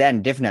get to that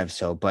in a different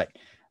episode, but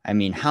I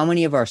mean, how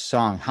many of our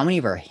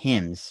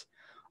hymns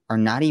are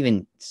not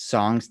even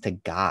songs to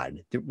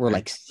God? We're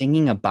like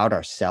singing about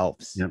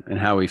ourselves and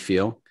how we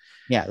feel.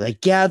 Yeah,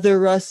 like,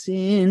 gather us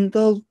in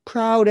the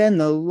crowd and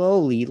the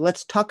lowly.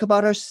 Let's talk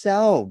about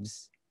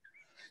ourselves.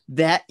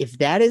 That if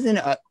that isn't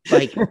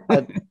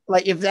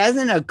if that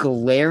isn't a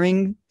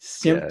glaring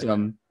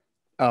symptom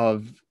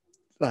of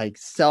like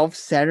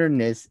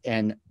self-centeredness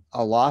and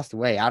a lost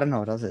way, I don't know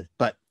what else is.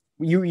 But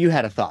you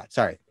had a thought.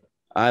 Sorry,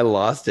 I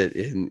lost it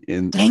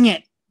in. Dang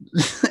it.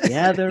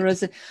 Yeah, there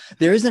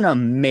is an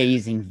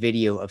amazing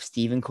video of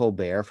Stephen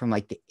Colbert from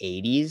like the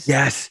 80s.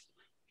 Yes,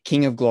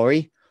 King of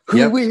Glory.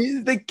 Who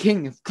is the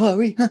King of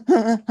Glory?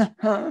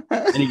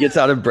 And he gets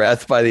out of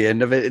breath by the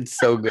end of it. It's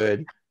so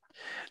good.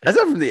 That's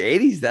not from the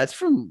 80s.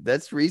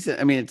 That's recent.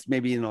 I mean, it's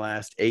maybe in the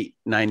last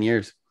 8-9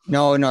 years.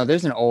 No,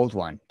 there's an old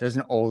one. There's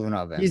an old one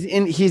of him.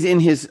 He's in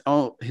his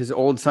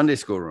old Sunday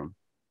school room.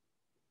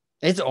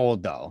 It's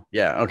old though.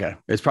 Yeah, okay.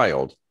 It's probably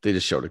old. They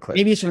just showed a clip.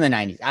 Maybe it's from the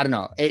 90s. I don't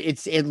know.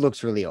 It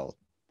looks really old.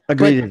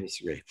 Agree to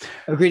disagree.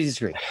 Agree to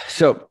disagree.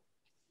 So,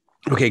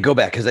 okay, go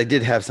back, because I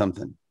did have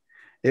something.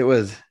 It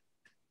was,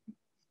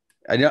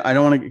 I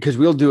don't want to, because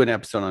we'll do an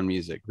episode on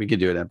music. We could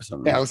do an episode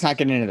on music. Let's not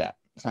get into that.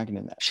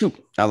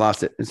 Shoot, I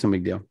lost it. It's no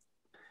big deal.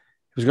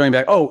 It was going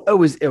back. Oh, it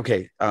was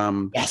okay.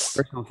 Yes.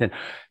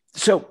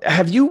 So,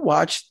 have you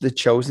watched The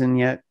Chosen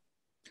yet?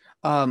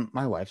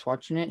 My wife's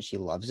watching it. She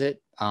loves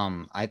it.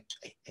 I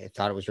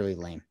thought it was really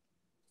lame.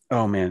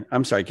 Oh man,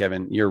 I'm sorry,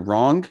 Kevin. You're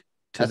wrong.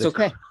 That's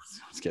okay.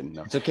 Just kidding.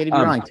 No. It's okay to be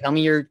wrong. Tell me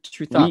your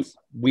true thoughts.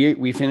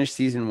 We finished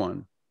season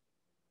 1,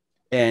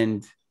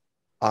 and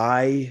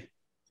I,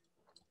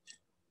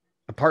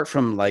 apart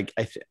from like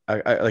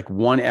I like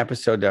one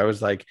episode that I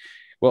was like,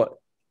 well,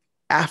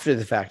 after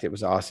the fact it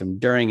was awesome.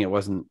 During it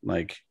wasn't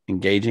like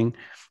engaging.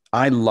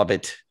 I love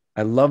it.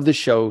 I love the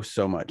show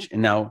so much.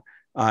 And now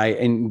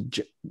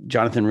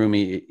Jonathan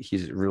Rumi,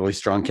 he's a really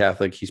strong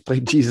Catholic. He's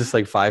played Jesus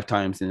like 5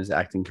 times in his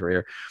acting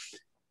career.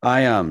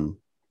 I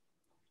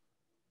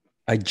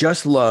I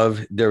just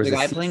love there was The a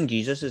guy playing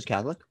Jesus is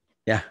Catholic.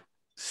 yeah,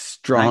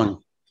 strong. Nice.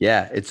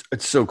 Yeah, it's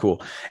so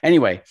cool.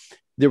 Anyway,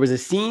 there was a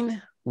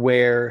scene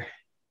where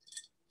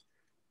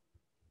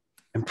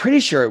I'm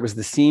pretty sure it was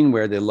the scene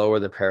where they lower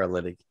the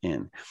paralytic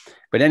in.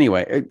 But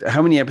anyway,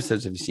 how many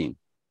episodes have you seen?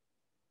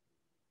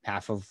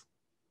 Half of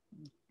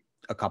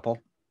a couple.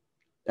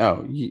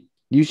 Oh,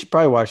 you should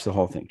probably watch the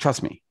whole thing.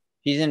 Trust me.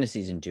 He's into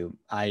season 2.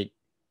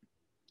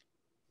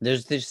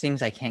 There's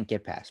things I can't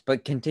get past,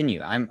 but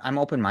continue. I'm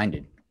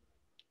open-minded.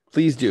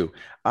 Please do.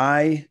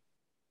 I'm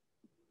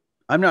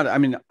not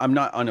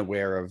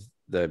unaware of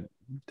I'm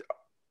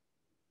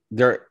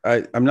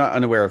not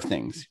unaware of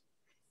things,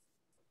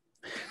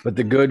 but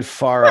the good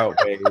far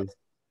outweighs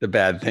the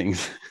bad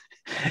things.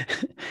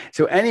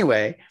 So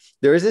anyway,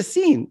 there is a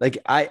scene like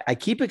I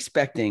keep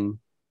expecting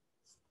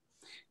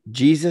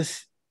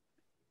Jesus,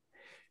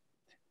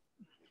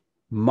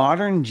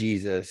 modern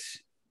Jesus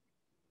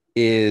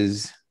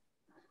is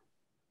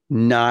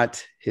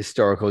not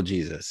historical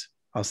Jesus.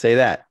 I'll say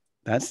that.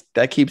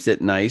 That keeps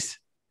it nice.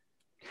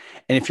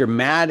 And if you're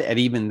mad at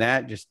even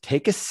that, just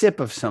take a sip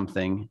of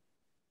something.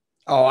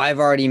 Oh, I've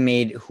already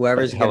made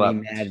whoever's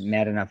gonna be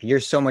mad enough. You're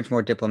so much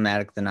more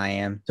diplomatic than I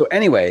am. So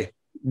anyway,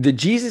 the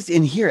Jesus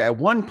in here at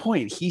one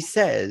point he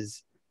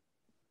says,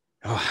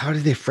 "Oh, how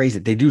did they phrase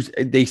it?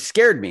 They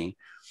scared me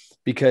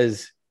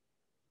because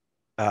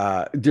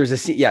there's a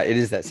scene. Yeah, it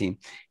is that scene.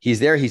 He's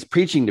there. He's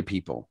preaching to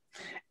people,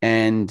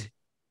 and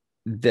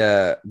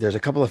there's a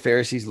couple of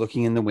Pharisees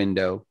looking in the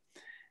window,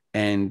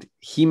 and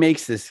he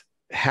makes this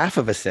half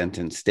of a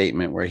sentence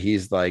statement where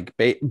he's like,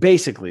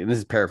 basically, and this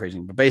is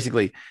paraphrasing, but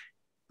basically,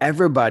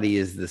 everybody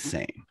is the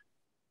same.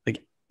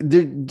 Like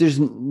there's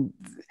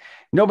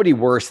nobody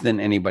worse than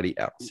anybody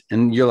else.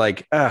 And you're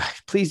like,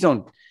 please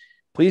don't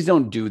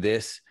do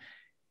this.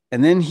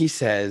 And then he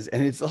says,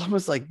 and it's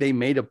almost like they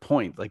made a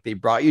point, like they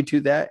brought you to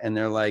that, and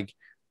they're like,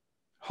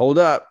 hold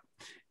up.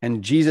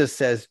 And Jesus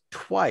says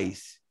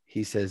twice,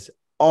 he says,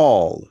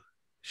 all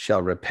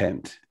shall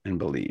repent and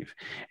believe.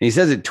 And he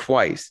says it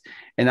twice.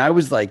 And I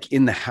was like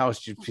in the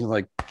house, you feel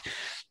like,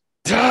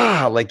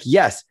 like,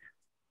 yes,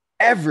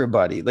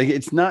 everybody, like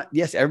it's not,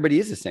 yes, everybody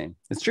is the same.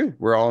 It's true.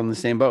 We're all in the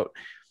same boat,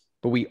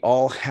 but we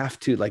all have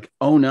to like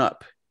own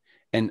up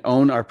and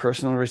own our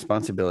personal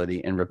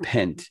responsibility and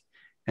repent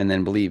and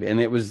then believe. And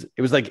it was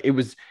like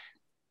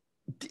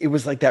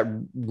that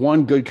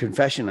one good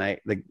confession.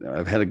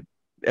 I've had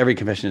every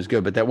confession is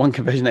good, but that one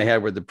confession I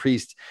had where the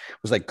priest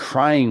was like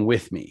crying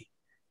with me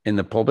in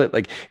the pulpit.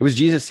 Like it was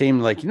Jesus saying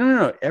like,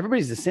 no,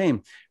 everybody's the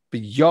same, but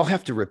y'all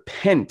have to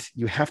repent.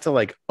 You have to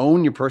like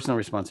own your personal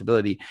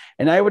responsibility.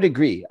 And I would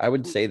agree. I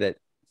would say that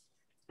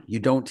you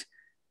don't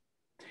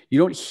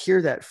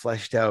hear that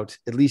fleshed out.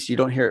 At least you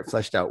don't hear it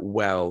fleshed out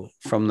well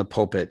from the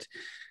pulpit,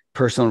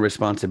 personal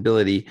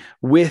responsibility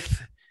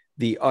with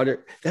the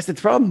other. That's the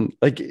problem.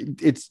 Like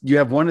you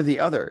have one or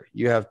the other.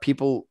 You have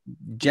people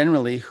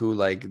generally who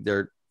like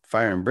they're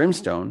fire and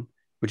brimstone,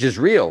 which is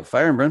real.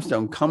 Fire and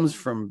brimstone comes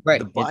from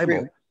the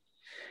Bible.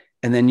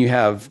 And then you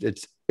have,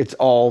 it's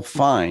all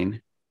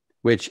fine,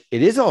 which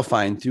it is all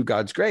fine through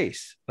God's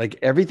grace. Like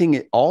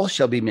everything, all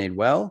shall be made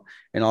well,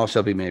 and all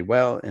shall be made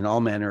well, and all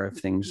manner of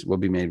things will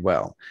be made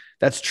well.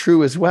 That's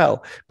true as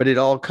well, but it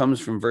all comes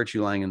from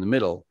virtue lying in the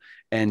middle.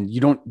 And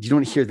you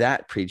don't hear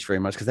that preached very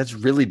much because that's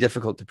really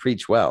difficult to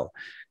preach well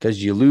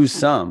because you lose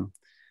some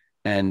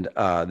and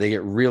they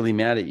get really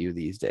mad at you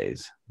these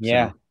days.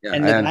 Yeah. So, yeah,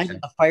 and the guys on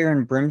the fire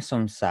and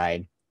brimstone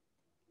side,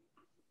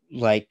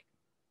 like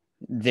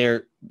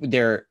their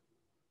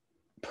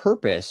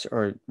purpose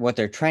or what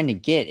they're trying to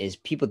get is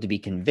people to be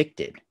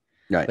convicted.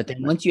 Right. But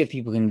then once you have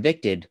people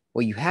convicted,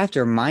 what you have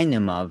to remind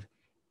them of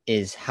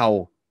is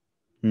how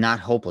not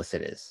hopeless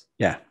it is.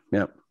 Yeah.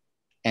 Yep.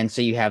 And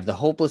so you have the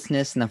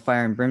hopelessness and the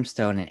fire and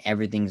brimstone and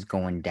everything's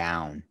going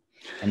down.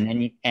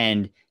 And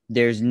then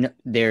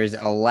there's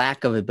a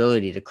lack of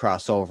ability to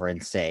cross over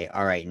and say,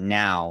 all right,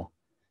 now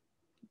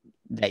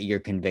that you're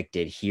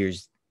convicted,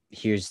 here's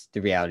the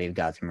reality of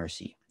God's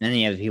mercy. And then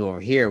you have the people over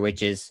here,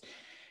 which is,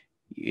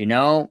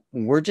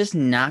 we're just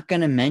not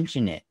going to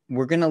mention it.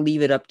 We're going to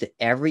leave it up to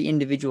every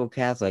individual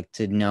Catholic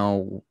to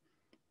know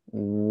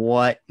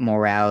what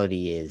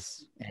morality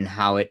is and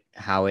how it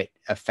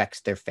affects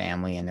their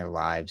family and their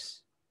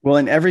lives. Well,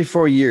 in every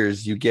 4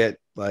 years, you get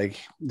like,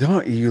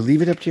 don't you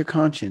leave it up to your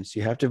conscience.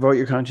 You have to vote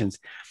your conscience.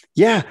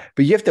 Yeah,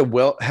 but you have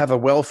to have a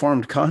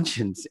well-formed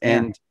conscience.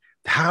 And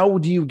how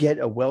do you get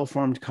a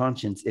well-formed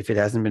conscience if it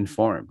hasn't been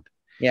formed?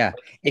 Yeah.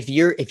 If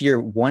your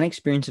one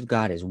experience of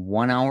God is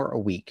 1 hour a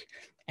week,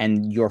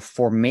 and your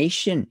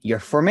formation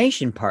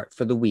part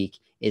for the week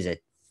is a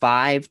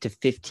 5 to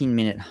 15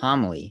 minute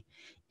homily,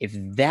 if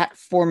that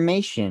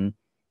formation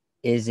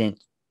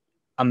isn't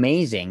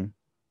amazing,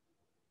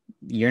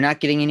 you're not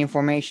getting any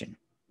formation.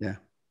 Yeah.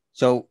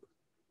 So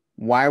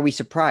why are we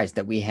surprised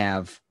that we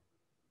have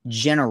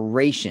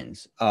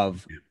generations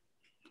of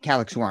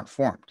Catholics who aren't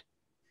formed,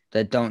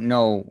 that don't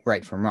know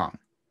right from wrong?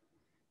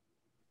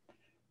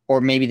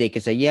 Or maybe they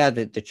could say, yeah,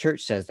 the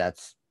church says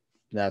that's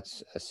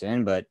a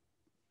sin, but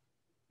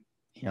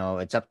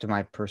it's up to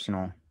my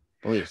personal.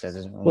 beliefs. That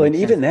doesn't really Well, make and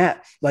sense. even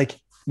that, like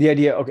the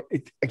idea, okay,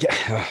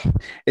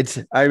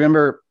 I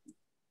remember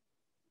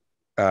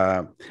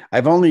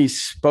I've only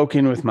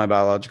spoken with my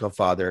biological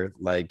father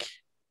like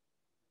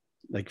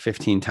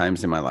 15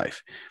 times in my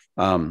life.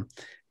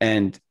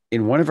 And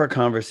in one of our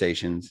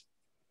conversations,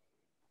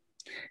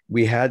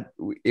 I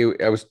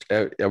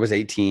was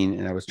 18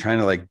 and I was trying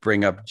to like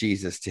bring up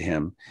Jesus to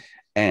him.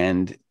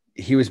 And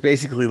he was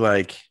basically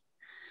like,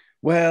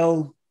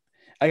 well,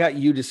 I got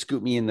you to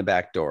scoot me in the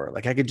back door.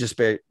 Like I could just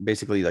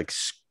basically like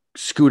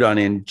scoot on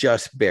in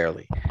just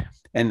barely.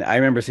 And I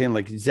remember saying,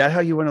 like, is that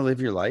how you want to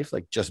live your life?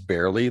 Like just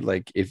barely,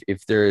 like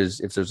if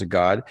there's a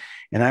God.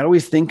 And I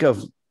always think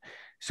of,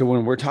 so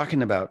when we're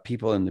talking about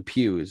people in the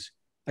pews,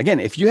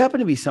 again, if you happen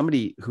to be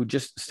somebody who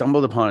just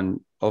stumbled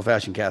upon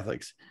old-fashioned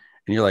Catholics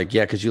and you're like,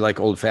 yeah, because you like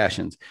old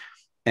fashions,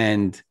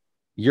 and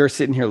you're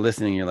sitting here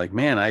listening, you're like,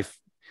 man, I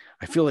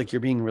feel like you're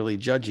being really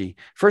judgy.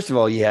 First of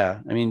all, yeah,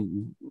 I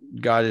mean,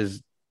 God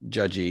is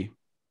judgy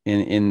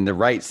in the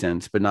right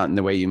sense, but not in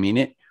the way you mean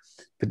it.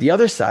 But the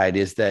other side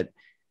is that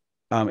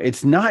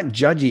it's not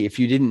judgy if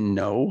you didn't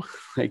know.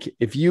 Like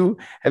if you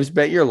have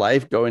spent your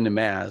life going to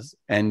mass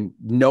and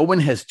no one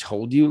has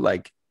told you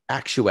like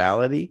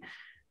actuality,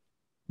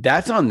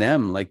 that's on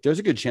them. Like there's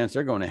a good chance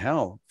they're going to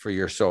hell for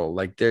your soul.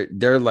 Like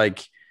they're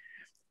like,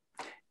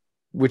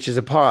 which is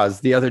a pause.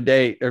 The other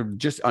day, or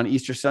just on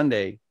Easter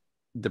Sunday,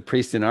 the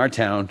priest in our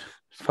town,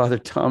 Father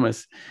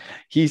Thomas,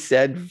 he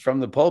said from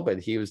the pulpit,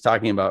 he was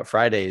talking about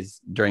Fridays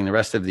during the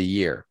rest of the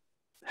year,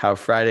 how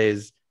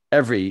Fridays,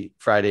 every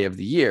Friday of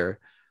the year,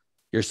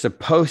 you're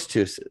supposed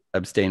to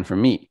abstain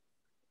from meat.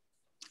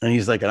 And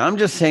he's like, and I'm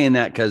just saying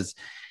that because,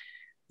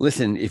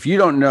 listen, if you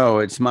don't know,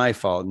 it's my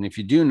fault. And if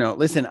you do know,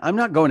 listen, I'm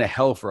not going to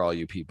hell for all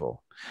you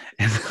people.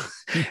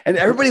 And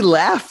everybody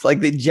laughed,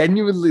 like they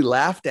genuinely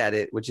laughed at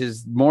it, which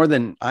is more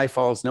than I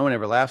falls. No one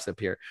ever laughs up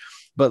here.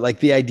 But like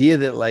the idea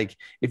that like,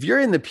 if you're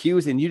in the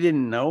pews and you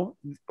didn't know,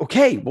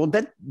 okay, well,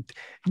 that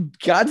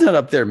God's not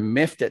up there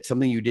miffed at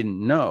something you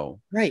didn't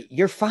know. Right.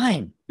 You're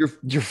fine.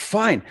 You're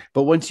fine.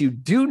 But once you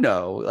do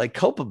know, like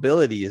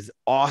culpability is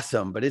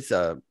awesome, but it's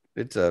a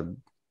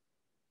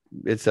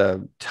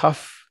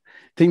tough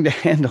thing to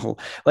handle.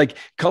 Like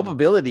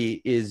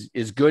culpability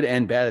is good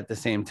and bad at the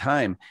same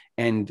time.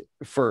 And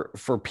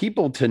for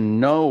people to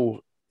know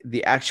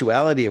the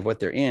actuality of what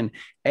they're in,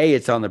 A,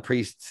 it's on the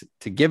priest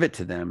to give it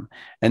to them.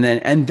 And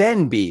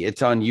then B,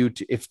 it's on you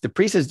to, if the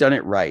priest has done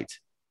it right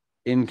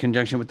in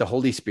conjunction with the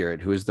Holy Spirit,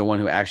 who is the one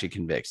who actually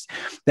convicts,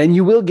 then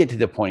you will get to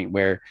the point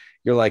where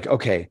you're like,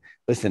 okay,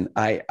 listen,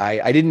 I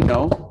didn't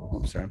know.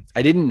 I'm sorry.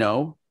 I didn't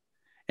know.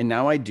 And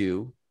now I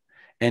do.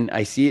 And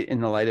I see it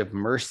in the light of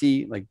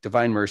mercy, like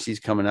divine mercy is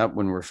coming up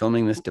when we're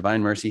filming this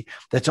divine mercy.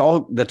 That's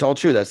all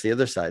true. That's the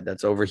other side.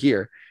 That's over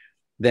here.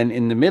 Then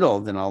in the middle,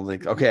 then I'll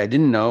like, okay, I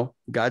didn't know.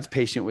 God's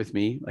patient with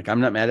me. Like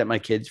I'm not mad at my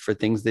kids for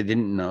things they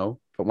didn't know.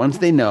 But once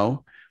they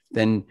know,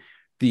 then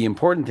the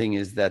important thing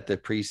is that the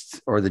priest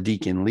or the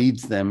deacon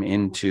leads them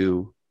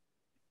into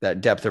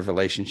that depth of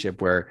relationship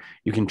where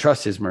you can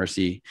trust his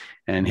mercy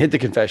and hit the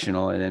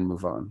confessional and then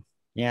move on.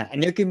 Yeah.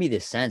 And there can be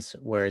this sense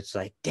where it's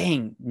like,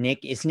 dang,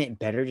 Nick, isn't it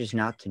better just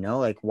not to know?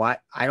 Like, why?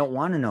 I don't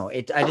want to know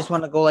it. I just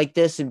want to go like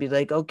this and be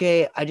like,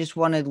 okay, I just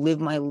want to live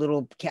my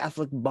little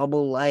Catholic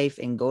bubble life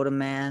and go to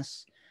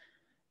mass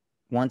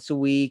once a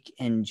week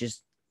and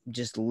just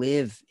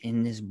live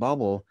in this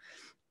bubble.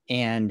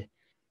 And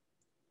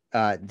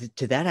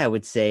to that, I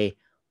would say,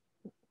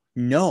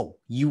 no,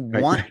 you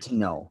want to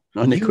know.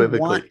 Unequivocally.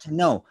 You want to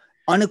know.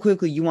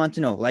 Unequivocally, you want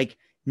to know. Like,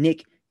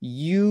 Nick,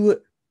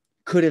 you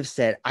could have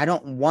said, I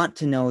don't want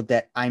to know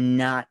that I'm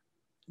not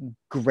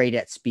great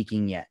at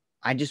speaking yet.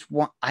 I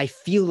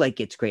feel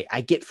like it's great.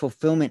 I get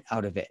fulfillment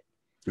out of it.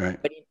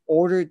 Right. But in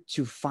order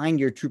to find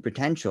your true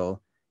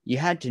potential, you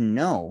had to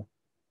know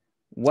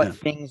what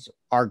things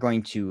are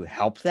going to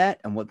help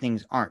that and what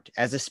things aren't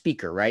as a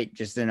speaker, right?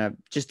 Just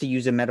to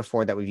use a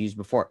metaphor that we've used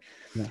before.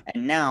 Yeah.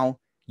 And now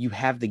you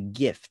have the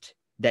gift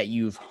that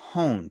you've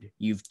honed,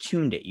 you've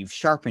tuned it, you've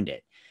sharpened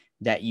it,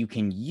 that you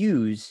can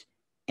use,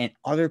 and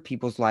other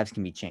people's lives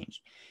can be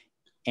changed.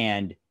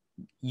 And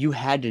you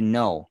had to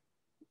know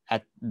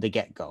at the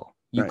get-go.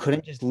 You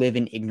couldn't just live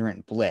in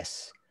ignorant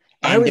bliss.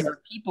 And there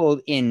are people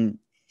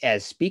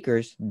as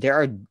speakers,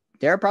 there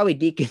are probably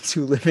deacons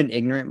who live in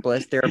ignorant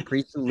bliss. There are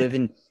priests who live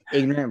in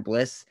ignorant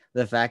bliss,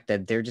 the fact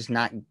that they're just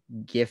not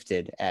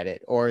gifted at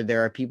it. Or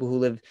there are people who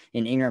live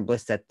in ignorant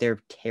bliss that they're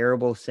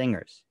terrible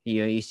singers.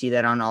 You see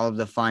that on all of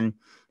the fun,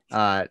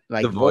 like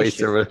the voice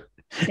or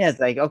yeah, it's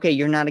like, okay,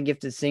 you're not a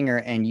gifted singer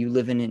and you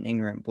live in an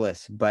ignorant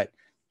bliss, but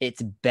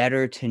it's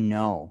better to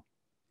know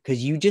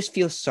because you just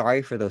feel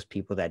sorry for those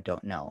people that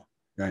don't know.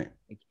 Right.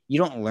 You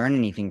don't learn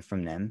anything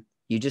from them.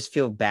 You just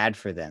feel bad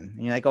for them.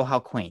 And you're like, oh, how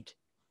quaint.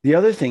 The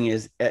other thing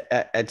is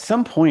at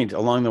some point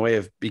along the way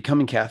of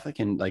becoming Catholic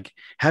and like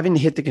having to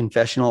hit the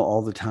confessional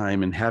all the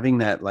time and having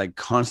that like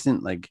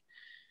constant, like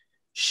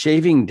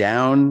shaving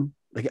down,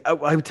 like I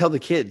would tell the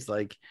kids,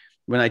 like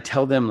when I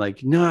tell them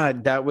like, no,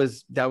 that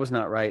was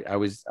not right. I go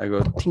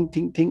tink,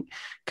 tink, tink.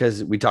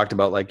 Cause we talked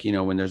about like,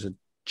 when there's a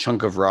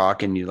chunk of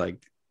rock and you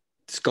like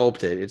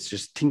sculpt it. It's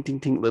just tink,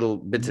 tink, tink, little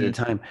bits at a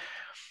time.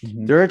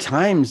 Mm-hmm. There are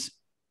times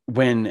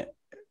when,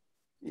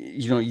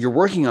 you're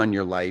working on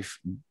your life.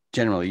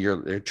 Generally,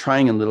 you're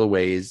trying in little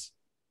ways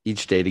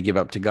each day to give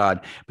up to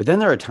God. But then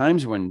there are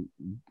times when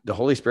the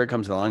Holy Spirit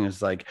comes along and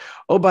is like,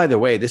 oh, by the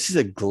way, this is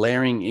a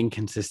glaring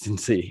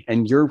inconsistency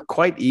and you're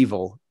quite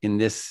evil in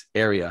this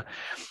area.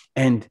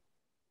 And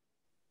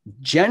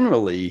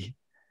generally,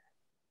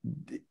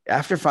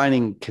 after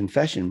finding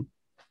confession,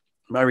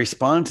 my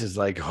response is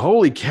like,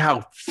 holy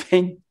cow,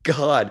 thank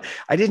God.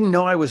 I didn't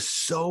know I was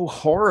so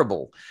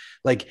horrible.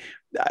 Like,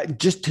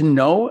 just to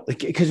know, like,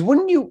 because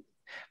wouldn't you,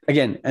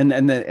 again, and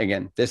then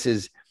again, this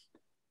is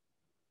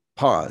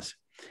pause.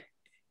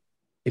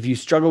 If you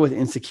struggle with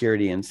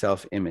insecurity and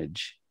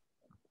self-image,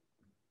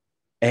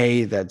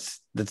 that's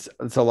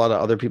a lot of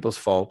other people's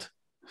fault.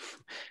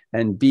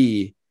 And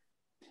B,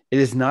 it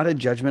is not a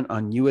judgment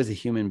on you as a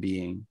human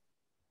being.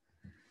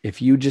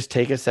 If you just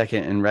take a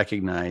second and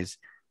recognize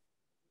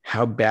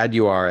how bad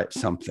you are at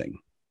something,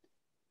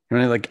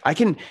 like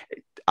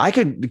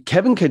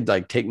Kevin could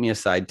like take me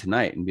aside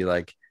tonight and be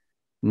like,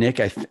 Nick,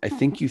 I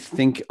think you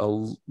think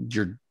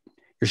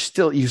you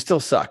still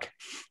suck.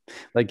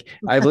 Like,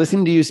 I've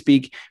listened to you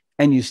speak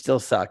and you still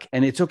suck,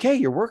 and it's okay.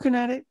 You're working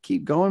at it.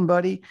 Keep going,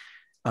 buddy.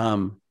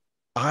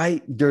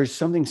 There's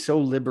something so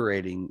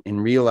liberating in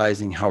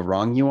realizing how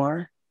wrong you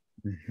are,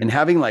 and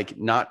having like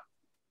not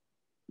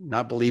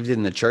believed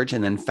in the church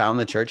and then found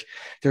the church.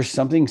 There's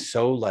something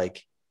so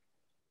like,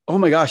 oh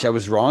my gosh, I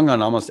was wrong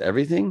on almost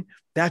everything.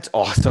 That's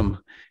awesome.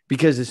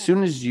 Because as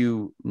soon as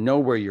you know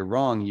where you're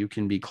wrong, you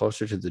can be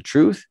closer to the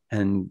truth.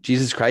 And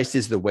Jesus Christ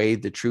is the way,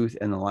 the truth,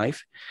 and the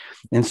life.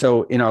 And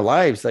so in our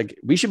lives, like,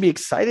 we should be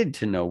excited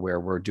to know where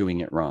we're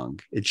doing it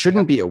wrong. It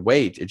shouldn't be a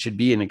weight. It should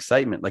be an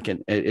excitement. Like,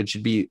 it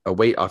should be a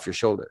weight off your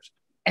shoulders.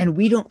 And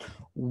we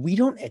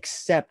don't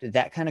accept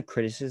that kind of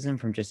criticism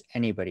from just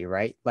anybody,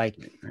 right? Like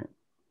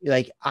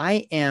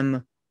I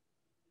am,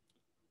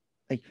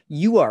 like,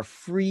 you are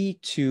free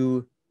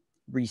to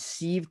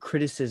receive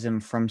criticism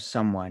from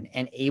someone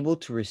and able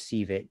to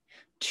receive it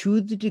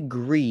to the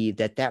degree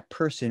that that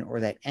person or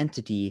that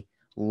entity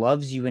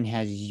loves you and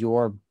has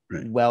your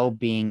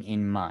well-being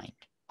in mind.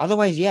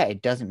 Otherwise, yeah,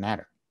 it doesn't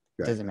matter.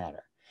 It doesn't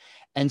matter.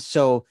 And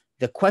so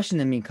the question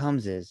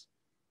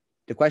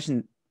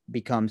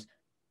becomes,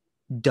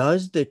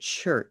 does the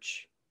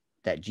church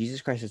that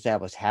Jesus Christ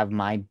established have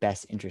my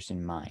best interest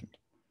in mind?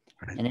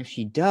 And if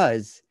she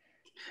does,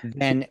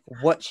 then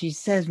what she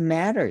says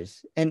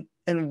matters, and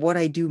what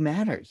I do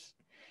matters.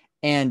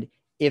 And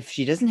if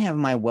she doesn't have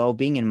my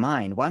well-being in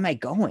mind, why am I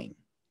going?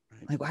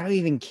 Like, why do I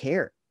even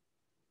care?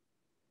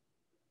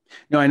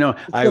 No, I know.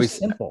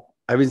 Simple.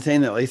 I've been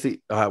saying that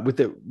lately with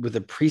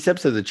the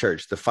precepts of the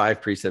church, the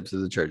 5 precepts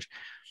of the church,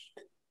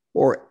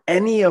 or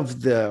any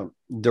of the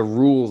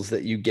rules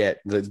that you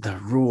get, the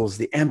rules,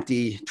 the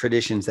empty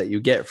traditions that you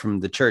get from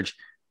the church.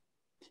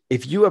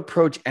 If you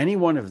approach any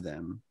one of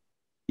them,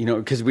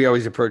 because we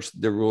always approach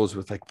the rules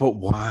with like, but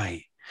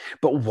why?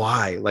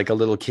 Like a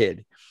little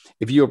kid.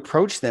 If you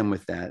approach them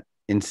with that,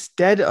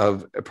 instead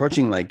of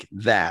approaching like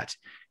that,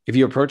 if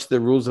you approach the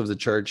rules of the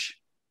church,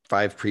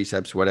 5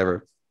 precepts,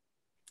 whatever,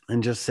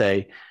 and just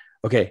say,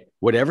 okay,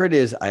 whatever it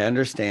is, I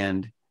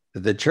understand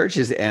that the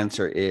church's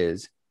answer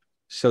is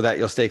so that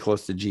you'll stay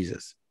close to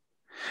Jesus.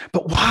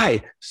 But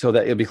why? So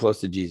that you'll be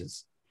close to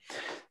Jesus.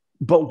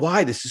 But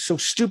why? This is so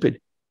stupid.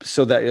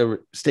 So that you'll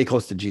stay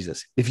close to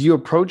Jesus. If you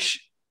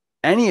approach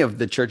any of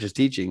the church's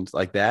teachings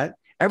like that,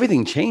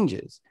 everything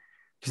changes.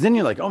 Because then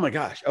you're like, oh my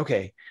gosh,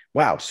 okay,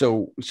 wow.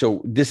 So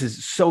this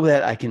is so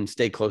that I can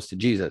stay close to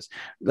Jesus.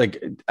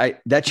 Like,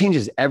 that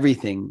changes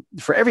everything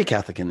for every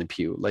Catholic in the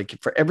pew. Like,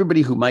 for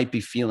everybody who might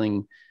be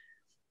feeling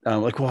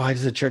like, well, why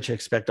does the church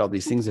expect all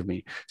these things of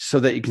me? So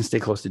that you can stay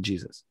close to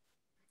Jesus.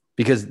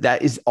 Because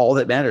that is all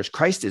that matters.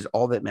 Christ is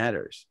all that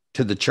matters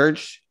to the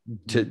church,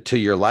 to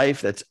your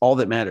life. That's all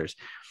that matters.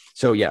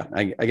 So yeah,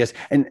 I guess.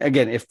 And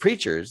again, if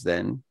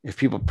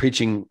people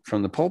preaching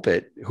from the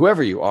pulpit,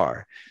 whoever you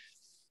are,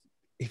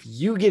 if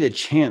you get a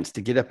chance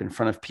to get up in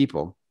front of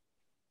people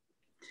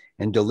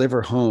and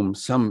deliver home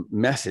some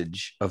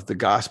message of the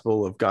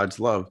gospel of God's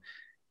love,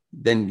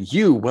 then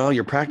while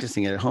you're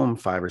practicing it at home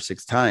 5 or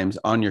 6 times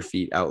on your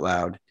feet out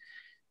loud,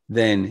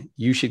 then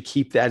you should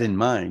keep that in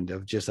mind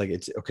of just like,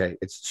 it's okay.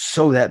 It's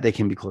so that they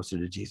can be closer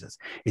to Jesus.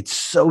 It's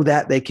so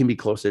that they can be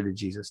closer to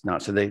Jesus.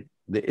 Not so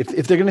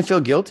if they're going to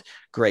feel guilt,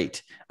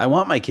 great. I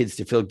want my kids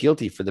to feel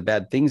guilty for the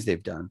bad things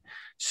they've done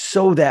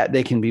so that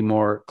they can be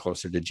more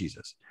closer to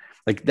Jesus.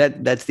 Like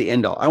that's the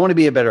end all. I want to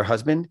be a better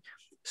husband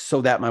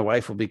so that my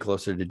wife will be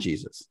closer to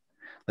Jesus.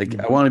 Like,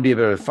 I want to be a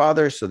better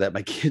father so that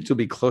my kids will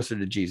be closer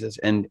to Jesus.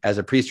 And as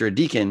a priest or a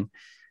deacon,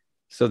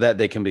 so that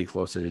they can be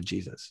closer to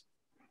Jesus.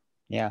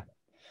 Yeah.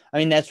 I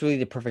mean, that's really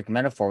the perfect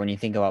metaphor when you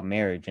think about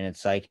marriage. And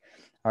it's like,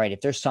 all right,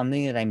 if there's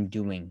something that I'm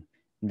doing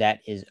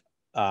that is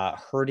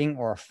hurting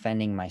or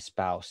offending my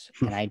spouse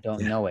and I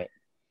don't know it,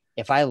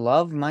 if I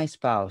love my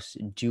spouse,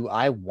 do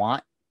I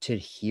want to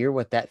hear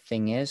what that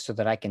thing is so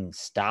that I can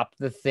stop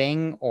the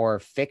thing or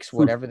fix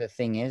whatever the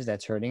thing is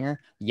that's hurting her?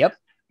 Yep.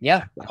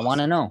 Yeah. I want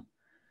to know.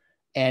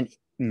 And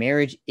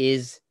marriage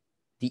is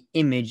the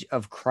image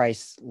of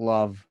Christ's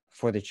love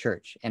for the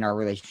church and our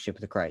relationship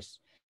with Christ.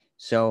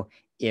 So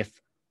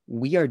if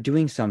we are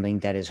doing something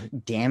that is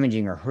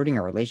damaging or hurting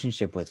our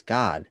relationship with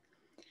God,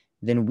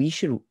 then we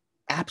should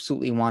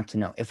absolutely want to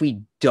know. If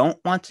we don't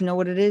want to know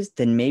what it is,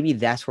 then maybe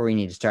that's where we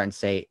need to start and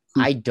say,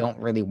 I don't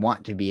really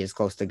want to be as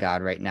close to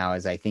God right now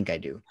as I think I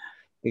do,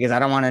 because I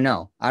don't want to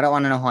know. I don't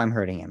want to know how I'm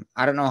hurting him.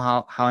 I don't know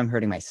how I'm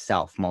hurting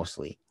myself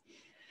mostly.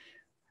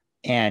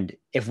 And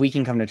if we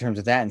can come to terms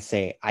with that and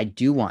say, I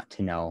do want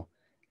to know,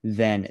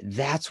 then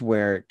that's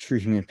where true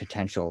human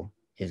potential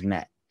is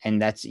met.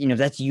 And that's,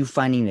 that's you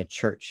finding the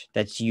church.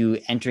 That's you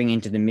entering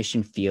into the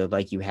mission field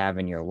like you have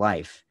in your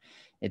life.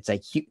 It's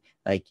like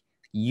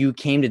you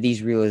came to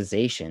these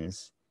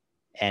realizations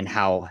and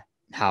how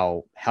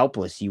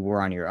helpless you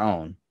were on your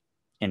own,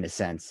 in a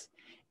sense,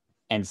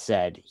 and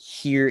said,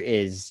 here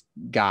is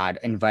God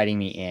inviting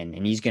me in,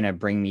 and he's going to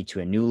bring me to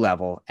a new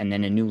level, and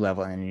then a new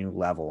level, and a new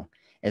level,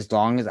 as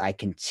long as I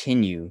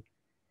continue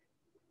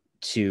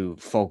to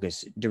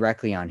focus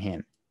directly on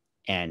him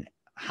and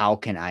how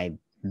can I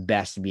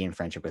best be in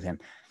friendship with him.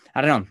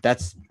 I don't know.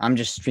 I'm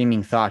just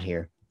streaming thought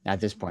here at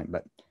this point,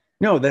 but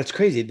no, that's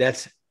crazy.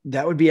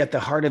 That would be at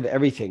the heart of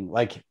everything.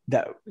 Like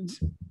that,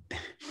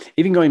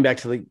 even going back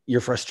to like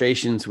your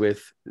frustrations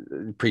with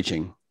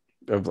preaching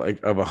of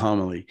a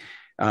homily.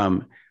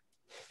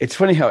 It's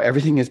funny how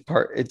everything is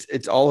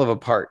it's all of a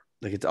part.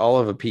 Like it's all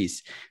of a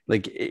piece.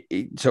 Like,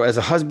 so as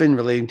a husband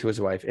relating to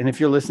his wife, and if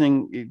you're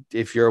listening,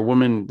 if you're a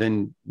woman,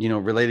 then,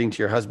 relating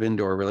to your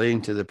husband or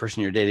relating to the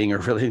person you're dating or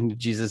relating to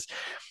Jesus,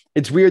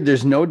 it's weird.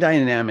 There's no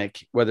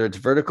dynamic, whether it's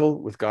vertical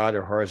with God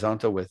or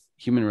horizontal with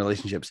human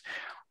relationships.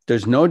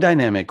 There's no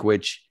dynamic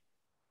which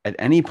at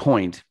any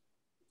point,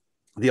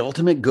 the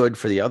ultimate good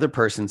for the other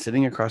person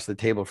sitting across the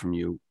table from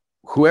you,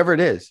 whoever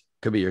it is,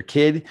 could be your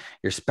kid,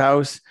 your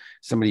spouse,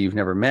 somebody you've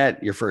never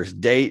met, your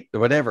first date,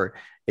 whatever.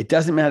 It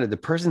doesn't matter. The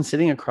person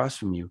sitting across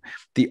from you,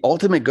 the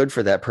ultimate good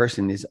for that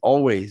person is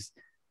always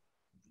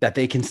that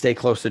they can stay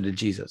closer to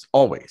Jesus.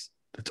 Always.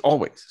 It's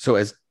always. So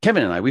as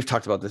Kevin and I, we've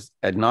talked about this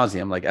ad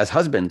nauseum, like as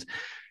husbands,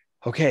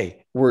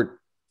 okay, we're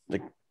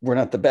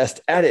not the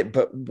best at it,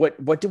 but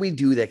what do we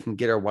do that can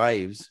get our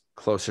wives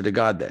closer to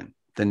God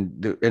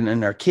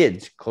and our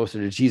kids closer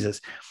to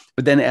Jesus?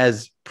 But then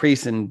as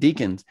priests and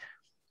deacons,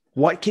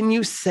 what can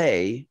you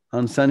say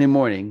on Sunday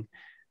morning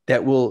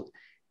that will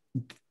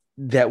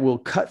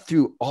cut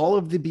through all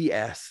of the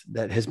BS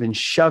that has been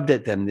shoved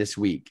at them this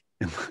week?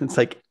 It's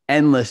like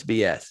endless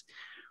BS.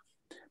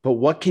 But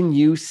what can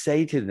you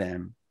say to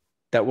them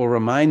that will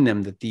remind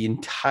them that the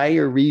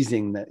entire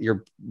reason that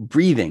you're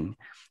breathing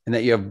and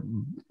that you have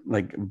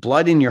like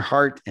blood in your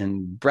heart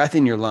and breath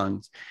in your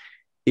lungs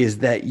is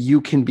that you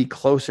can be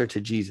closer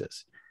to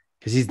Jesus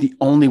because he's the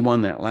only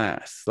one that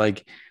lasts?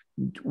 Like,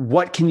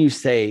 what can you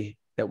say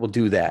that will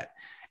do that?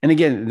 And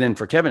again, then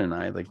for Kevin and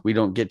I, like, we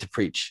don't get to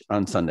preach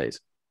on Sundays,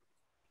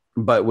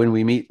 but when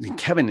we meet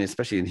Kevin,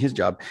 especially in his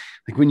job,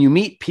 like when you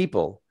meet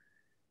people,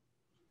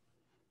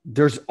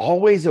 there's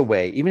always a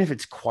way, even if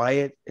it's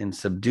quiet and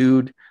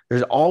subdued,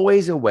 there's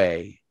always a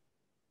way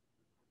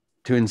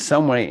to in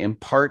some way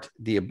impart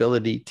the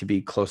ability to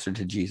be closer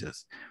to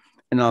Jesus.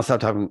 And I'll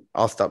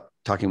stop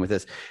talking with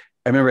this.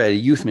 I remember at a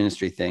youth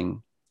ministry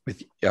thing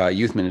with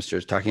youth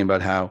ministers talking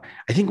about how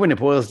I think when it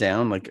boils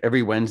down, like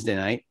every Wednesday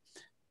night,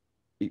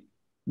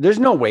 there's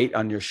no weight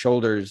on your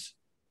shoulders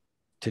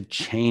to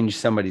change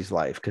somebody's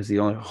life because the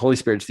Holy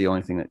Spirit's the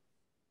only thing that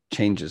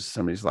changes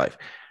somebody's life.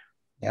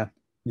 Yeah.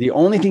 The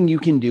only thing you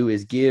can do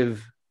is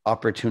give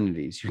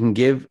opportunities. You can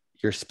give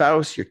your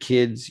spouse, your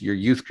kids, your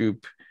youth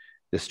group,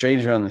 the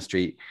stranger on the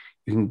street,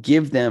 you can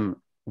give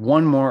them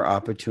one more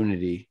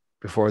opportunity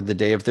before the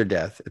day of their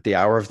death, at the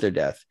hour of their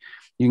death.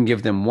 You can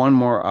give them one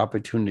more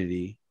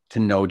opportunity to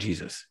know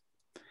Jesus,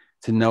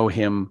 to know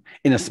him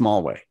in a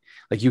small way.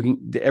 Like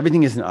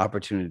everything is an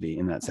opportunity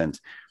in that sense.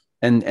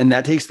 And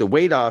that takes the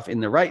weight off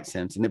in the right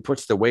sense, and it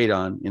puts the weight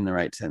on in the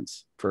right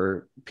sense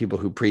for people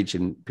who preach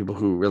and people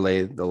who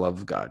relay the love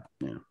of God.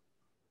 Yeah.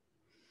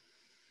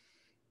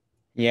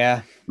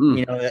 Yeah.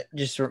 That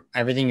just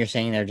everything you're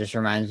saying there just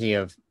reminds me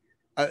of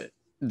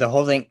the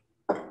whole thing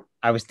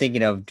I was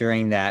thinking of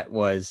during that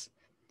was,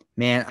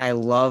 man, I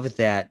love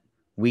that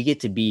we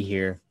get to be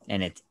here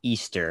and it's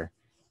Easter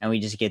and we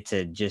just get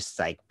to just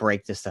like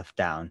break this stuff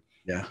down.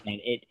 Yeah.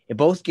 And it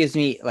both gives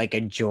me like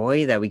a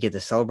joy that we get to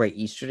celebrate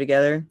Easter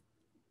together.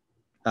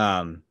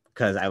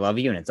 Because I love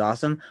you and it's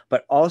awesome.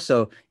 But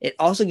also, it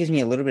also gives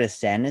me a little bit of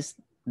sadness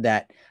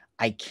that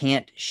I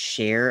can't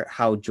share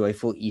how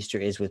joyful Easter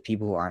is with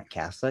people who aren't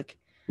Catholic.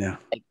 Yeah.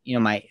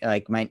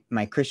 Like,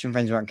 my Christian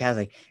friends who aren't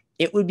Catholic,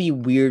 it would be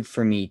weird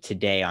for me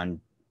today on,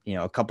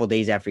 a couple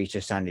days after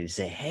Easter Sunday to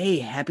say, hey,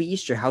 happy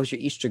Easter. How's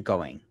your Easter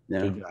going?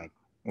 Yeah. They'd be like,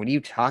 what are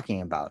you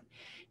talking about?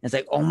 And it's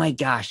like, oh my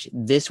gosh,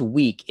 this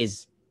week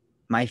is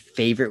my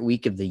favorite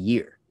week of the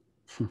year.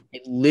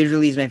 It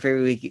literally is my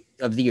favorite week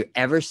of the year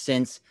ever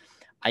since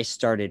I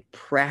started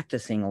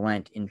practicing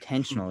Lent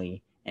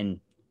intentionally and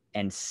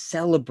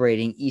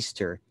celebrating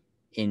Easter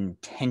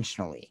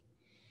intentionally.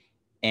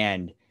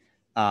 And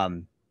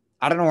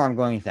I don't know where I'm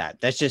going with that.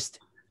 That's just,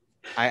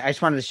 I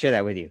just wanted to share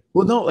that with you.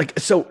 Well, no, like,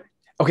 so,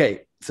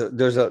 okay. So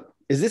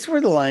is this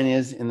where the line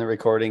is in the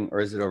recording, or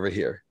is it over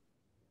here?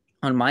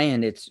 On my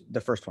end, it's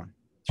the first one.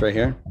 It's right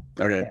here.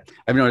 Okay. Yeah.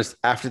 I've noticed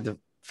after the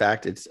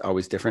fact, it's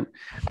always different,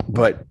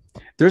 but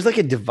there's like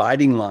a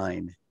dividing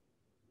line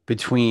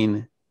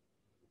between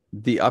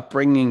the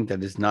upbringing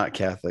that is not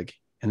Catholic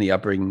and the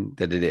upbringing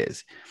that it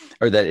is,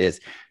 or that is.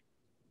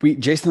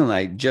 Jason and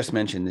I just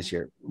mentioned this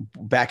year,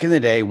 back in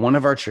the day, one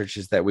of our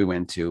churches that we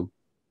went to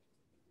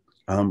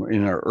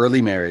in our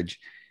early marriage,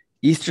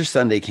 Easter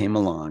Sunday came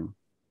along,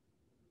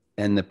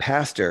 and the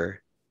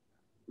pastor,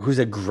 who's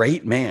a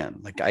great man,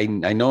 like I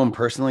know him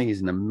personally,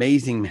 he's an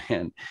amazing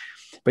man,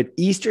 but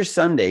Easter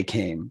Sunday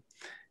came,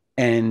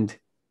 and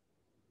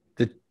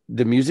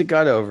the music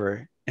got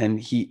over, and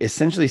he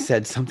essentially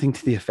said something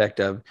to the effect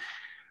of,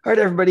 all right,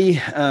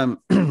 everybody,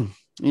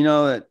 you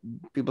know that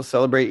people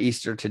celebrate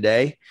Easter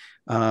today.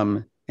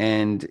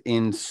 And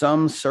in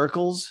some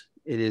circles,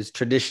 it is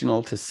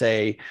traditional to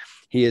say,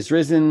 he is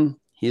risen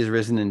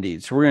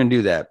indeed. So we're going to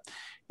do that.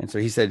 And so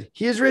he said,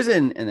 he is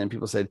risen. And then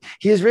people said,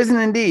 he is risen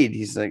indeed.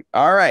 He's like,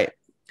 all right,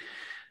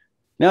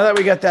 now that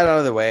we got that out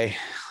of the way,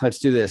 let's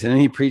do this. And then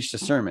he preached a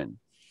sermon.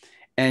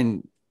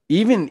 And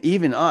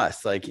even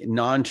us, like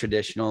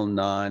non-traditional,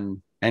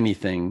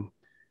 non-anything,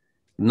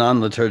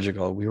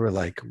 non-liturgical, we were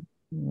like,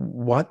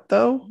 what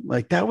though?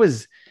 Like that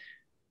was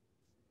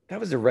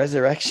a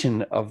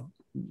resurrection of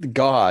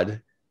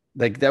God.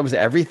 Like that was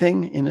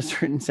everything in a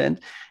certain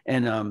sense.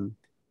 And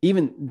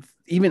even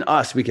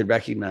us, we could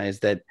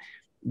recognize that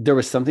there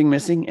was something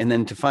missing. And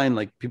then to find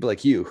like people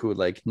like you who would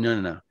like,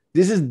 no,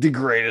 this is the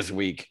greatest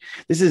week.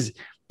 This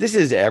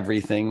is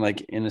everything,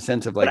 like in a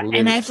sense of like,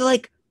 and I have to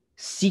like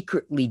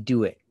secretly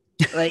do it.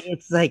 Like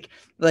it's like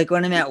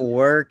when I'm at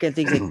work and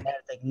things like that,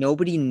 it's like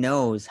nobody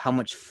knows how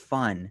much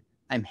fun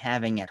I'm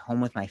having at home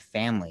with my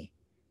family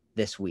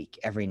this week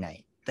every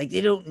night. Like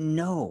they don't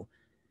know.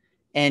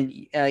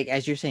 And like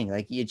as you're saying,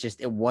 like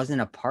it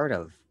wasn't a part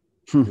of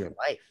your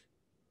life.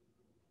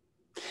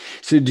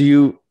 So do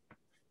you,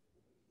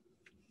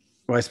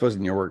 well, I suppose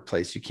in your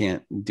workplace you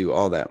can't do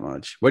all that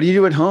much. What do you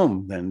do at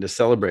home then to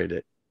celebrate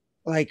it?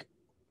 Like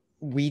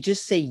we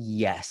just say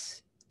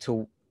yes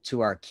to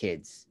our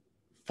kids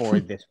for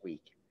this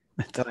week.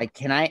 Like,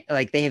 can I,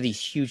 like, they have these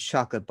huge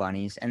chocolate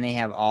bunnies and they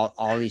have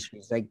all these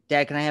trees. Like,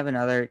 Dad, can I have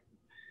another?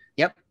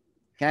 Yep.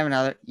 Can I have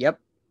another? Yep.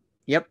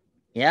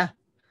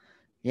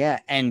 Yeah.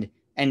 And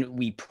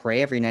we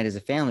pray every night as a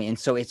family. And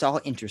so it's all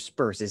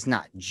interspersed. It's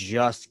not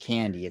just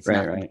candy. It's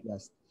not right.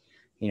 just,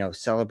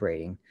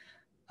 celebrating.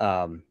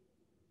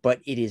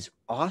 But it is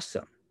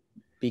awesome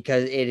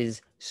because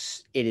it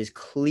is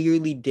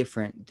clearly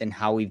different than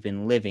how we've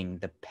been living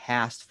the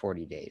past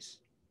 40 days.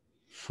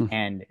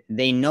 And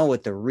they know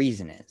what the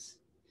reason is.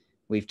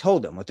 We've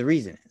told them what the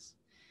reason is.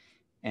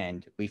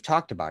 And we've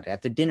talked about it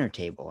at the dinner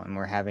table. And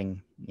we're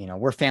having,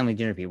 we're family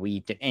dinner people. We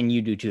eat, and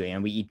you do too.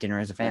 And we eat dinner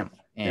as a family.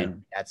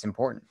 And that's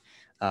important.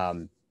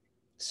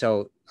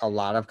 So a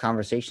lot of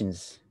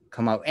conversations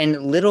come out.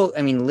 And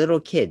little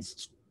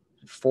kids,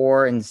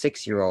 4 and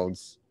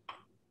 6-year-olds,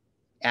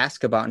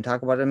 ask about and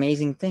talk about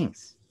amazing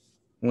things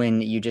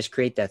when you just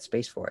create that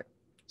space for it.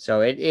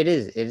 So it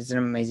is an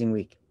amazing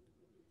week.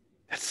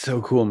 That's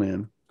so cool,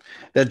 man.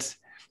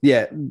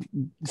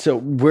 So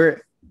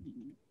we're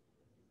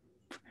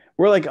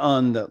like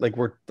on the, like,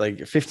 we're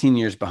like 15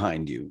 years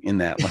behind you in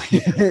that. Like,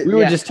 we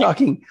were just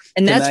talking.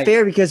 And that's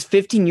fair because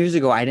 15 years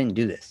ago, I didn't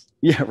do this.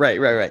 Yeah,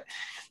 right.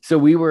 So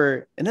we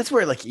were, and that's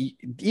where like,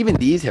 even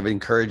these have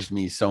encouraged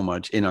me so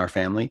much in our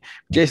family.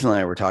 Jason and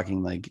I were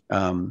talking like,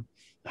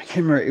 I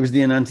can't remember. It was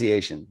the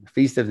Annunciation,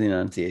 Feast of the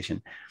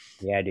Annunciation.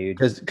 Yeah, dude.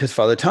 Because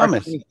Father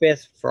Thomas. March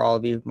 25th for all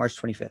of you. March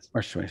 25th.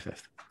 March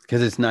 25th.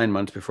 Because it's 9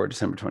 months before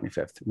December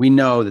 25th. We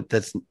know that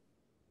that's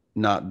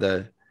not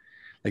the,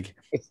 like.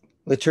 It's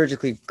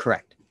liturgically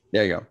correct.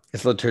 There you go.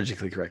 It's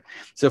liturgically correct.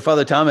 So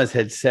Father Thomas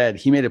had said,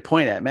 he made a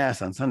point at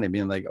Mass on Sunday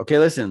being like, okay,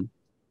 listen,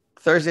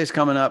 Thursday's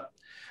coming up.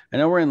 I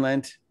know we're in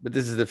Lent, but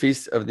this is the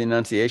Feast of the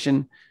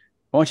Annunciation.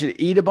 I want you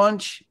to eat a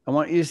bunch. I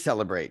want you to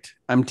celebrate.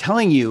 I'm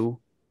telling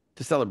you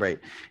to celebrate.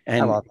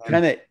 And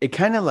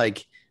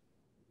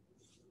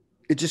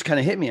it just kind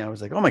of hit me. I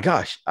was like, oh my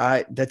gosh,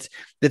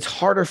 that's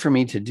harder for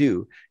me to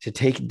do, to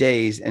take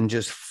days and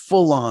just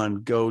full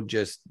on go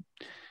just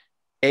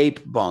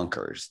ape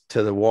bonkers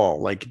to the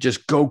wall, like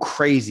just go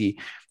crazy.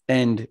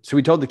 And so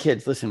we told the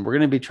kids, listen, we're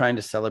going to be trying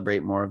to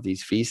celebrate more of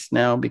these feasts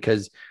now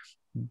because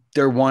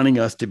they're wanting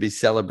us to be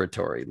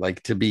celebratory,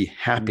 like to be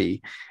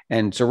happy.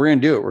 And so we're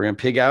going to do it. We're going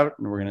to pig out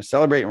and we're going to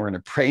celebrate and we're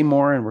going to pray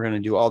more and we're going to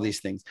do all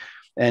these things.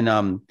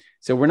 And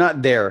so we're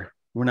not there.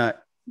 We're not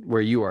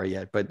where you are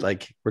yet, but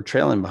like we're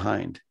trailing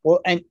behind.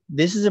 Well, and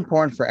this is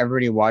important for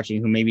everybody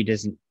watching who maybe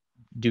doesn't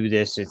do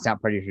this. It's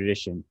not part of your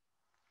tradition.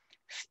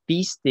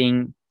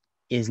 Feasting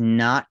is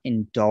not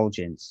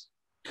indulgence.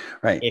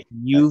 Right. If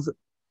you've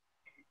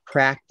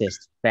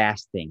practiced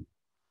fasting,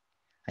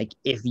 like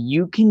if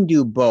you can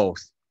do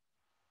both,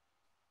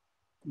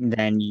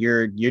 then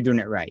you're doing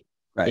it right.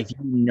 Right. If you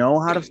know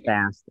how to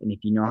fast and if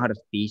you know how to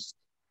feast,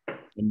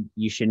 and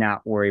you should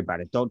not worry about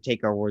it. Don't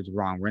take our words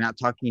wrong. We're not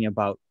talking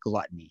about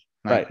gluttony.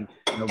 Like, Right.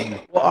 nobody.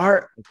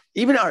 Well,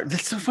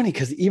 that's so funny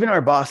because even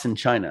our boss in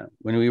China,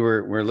 when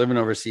we're living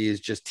overseas,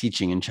 just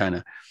teaching in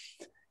China,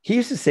 he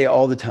used to say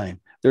all the time,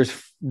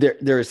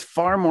 there is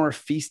far more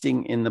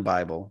feasting in the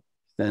Bible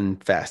than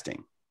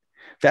fasting.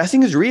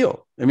 Fasting is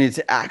real. I mean, it's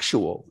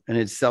actual and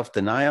it's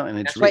self-denial and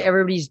it's That's why real.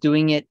 everybody's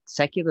doing it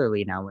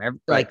secularly now. Like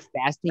Right.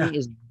 fasting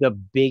is the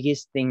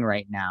biggest thing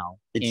right now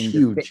It's in the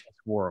huge fitness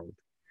world.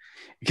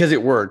 because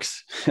it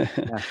works.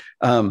 Yeah.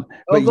 But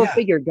Go yeah,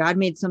 figure. God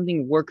made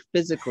something work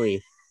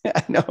physically.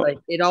 I know. Like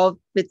it all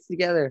fits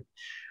together.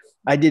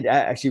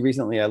 Actually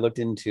recently I looked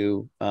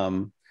into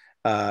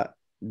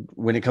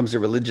when it comes to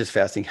religious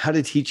fasting, how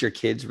to teach your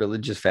kids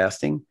religious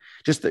fasting,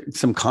 just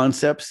some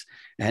concepts,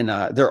 and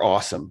they're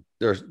awesome.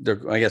 They're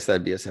I guess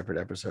that'd be a separate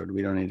episode.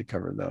 We don't need to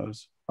cover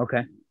those.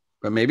 Okay.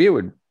 But maybe it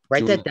would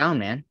Write that down,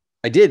 man.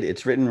 I did.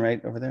 It's written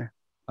right over there.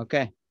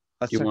 Okay.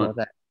 Let's talk about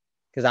that.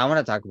 Because I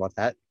want to talk about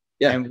that.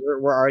 Yeah. And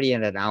we're already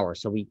in an hour,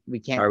 so we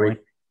can't. Are we?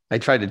 I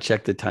tried to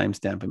check the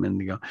timestamp a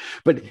minute ago.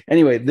 But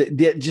anyway,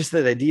 just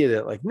that idea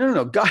that like,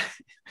 no, God.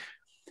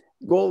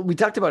 Well, we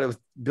talked about it with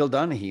Bill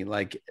Donahue,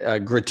 like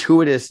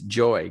gratuitous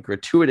joy,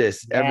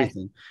 gratuitous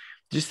everything.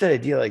 Just that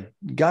idea, like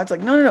God's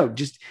like, no,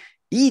 just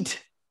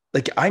eat.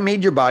 Like I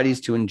made your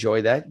bodies to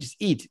enjoy that. Just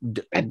eat.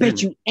 I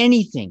bet you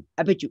anything.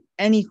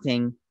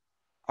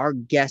 Our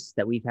guests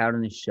that we've had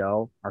on the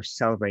show are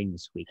celebrating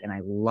this week, and I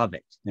love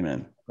it.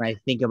 Amen. When I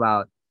think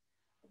about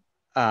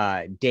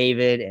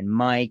David and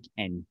Mike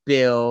and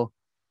Bill,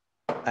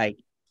 like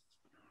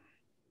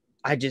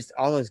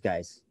all those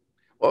guys.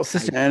 Well,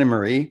 Sister Anna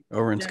Marie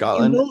over in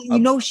Scotland. You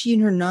know, she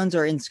and her nuns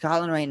are in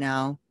Scotland right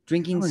now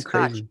drinking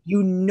scotch. Crazy.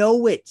 You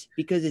know it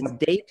because it's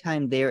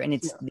daytime there and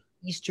it's the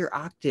Easter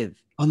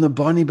octave. On the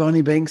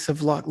bonny banks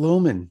of Loch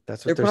Lomond.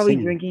 That's what they're probably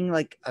singing. Drinking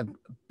like a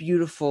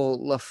beautiful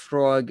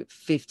Lafroig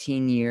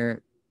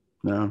 15-year.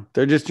 No,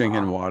 they're just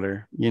drinking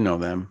water. You know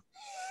them.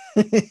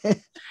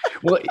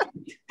 Well,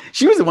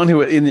 she was the one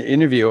who in the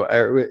interview,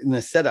 in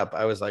the setup,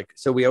 I was like,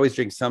 so we always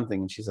drink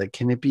something. And she's like,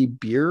 can it be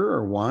beer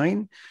or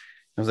wine?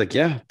 I was like,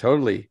 yeah,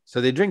 totally.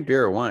 So they drink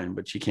beer or wine,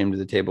 but she came to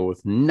the table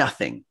with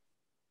nothing,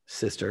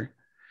 sister.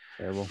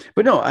 Terrible.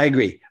 But no, I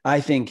agree.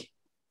 And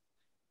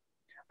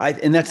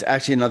that's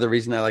actually another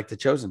reason I like The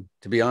Chosen,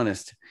 to be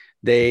honest.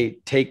 They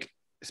take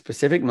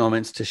specific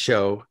moments to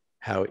show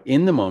how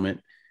in the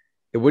moment,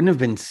 it wouldn't have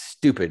been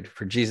stupid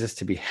for Jesus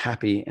to be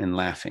happy and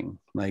laughing.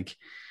 Like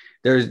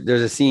there's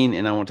a scene,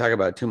 and I won't talk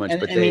about it too much,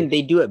 but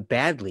they do it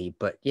badly,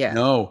 but yeah.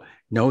 No,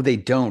 they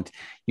don't.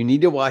 You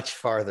need to watch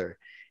farther.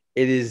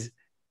 It is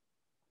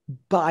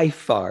by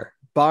far,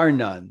 bar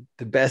none,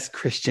 the best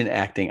Christian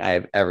acting I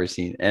have ever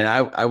seen. And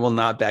I will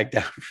not back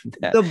down from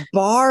that. The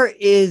bar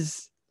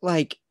is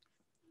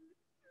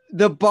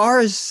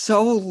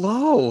so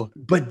low.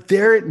 But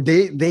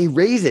they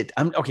raise it.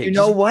 Okay. You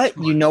know what?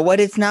 You know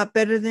what it's not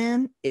better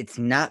than? It's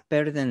not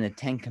better than the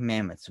 10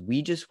 Commandments.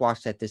 We just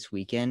watched that this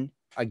weekend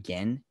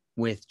again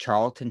with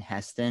Charlton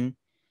Heston,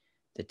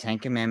 the 10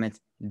 Commandments.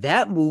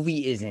 That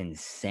movie is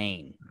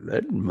insane.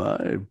 Let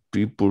my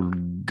people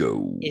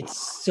go.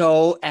 It's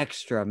so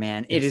extra,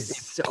 man. It's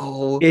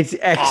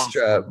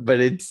extra, awesome. But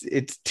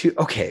it's too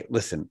okay.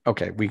 Listen,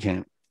 okay, we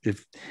can't.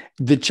 If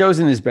The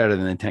Chosen is better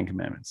than the 10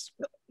 Commandments,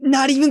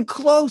 not even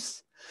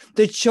close.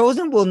 The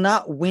Chosen will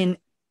not win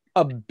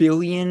a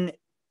billion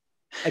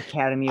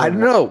Academy Awards. I don't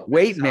know.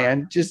 Wait,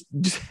 man, just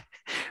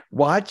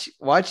watch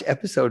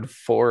episode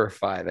 4 or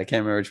 5. I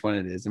can't remember which one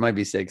it is. It might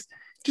be 6.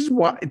 Just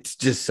watch. It's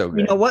just so good.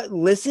 You know what?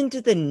 Listen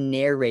to the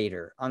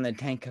narrator on the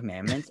 10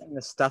 Commandments and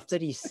the stuff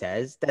that he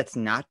says that's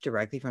not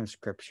directly from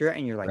scripture.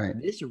 And you're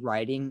like, This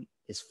writing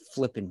is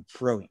flipping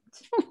brilliant.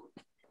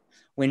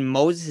 When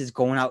Moses is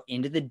going out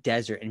into the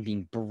desert and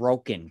being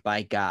broken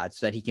by God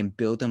so that he can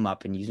build him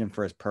up and use him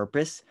for his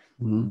purpose,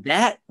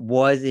 that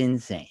was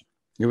insane.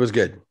 It was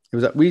good.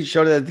 We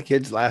showed it at the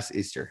kids last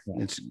Easter.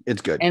 Yeah.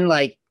 It's good. And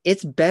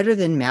it's better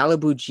than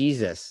Malibu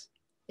Jesus.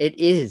 It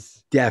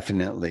is.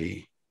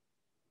 Definitely.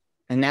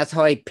 And that's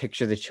how I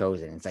picture The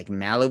Chosen. It's like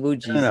Malibu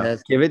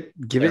Jesus. Give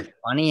it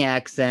funny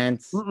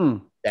accents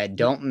that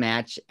don't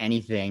match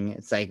anything.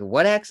 It's like,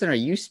 what accent are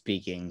you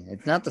speaking?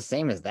 It's not the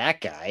same as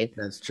that guy.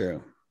 That's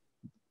true.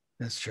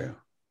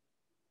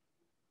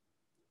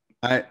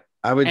 I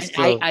would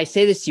still. I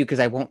say this to you because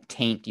I won't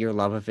taint your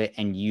love of it,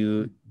 and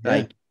you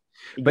but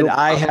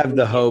I have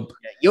the hope.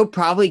 You'll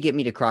probably get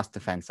me to cross the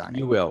fence on it.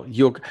 You will.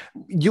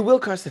 You will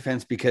cross the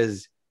fence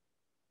because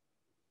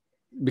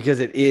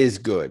it is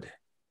good.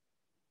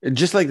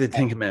 Just like the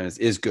 10 Commandments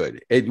is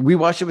good. We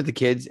watched it with the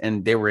kids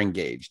and they were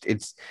engaged.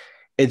 It's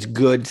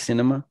good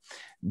cinema.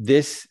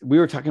 We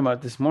were talking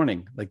about this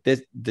morning. Like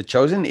this, The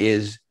Chosen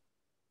it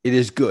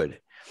is good.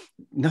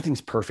 Nothing's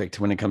perfect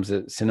when it comes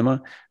to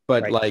cinema,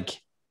 but like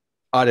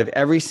out of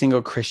every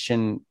single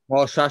Christian.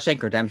 Well,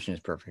 Shawshank Redemption is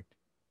perfect.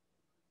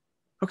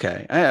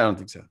 Okay. I don't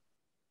think so.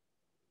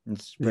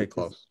 It's pretty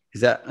close.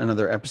 Is that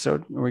another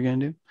episode we're going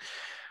to do?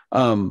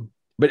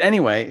 But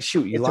anyway,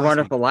 shoot. It's a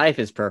Wonderful Life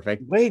is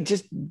perfect. Wait,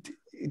 just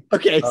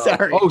Okay,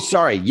 sorry. Oh,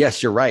 sorry.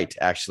 Yes, you're right.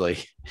 Actually,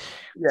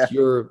 Yeah.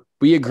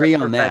 we agree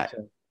That's on that.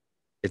 perfection.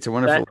 It's a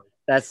wonderful.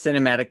 That's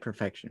cinematic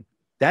perfection.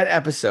 That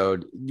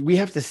episode, we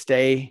have to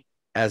stay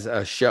as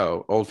a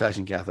show, Old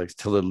Fashioned Catholics,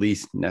 till at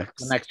least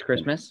Next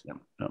Christmas.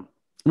 Yeah.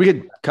 We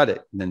could cut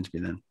it and then to be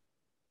then.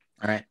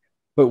 All right.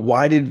 But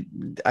why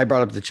did I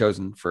brought up The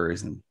Chosen for a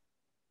reason?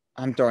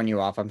 I'm throwing you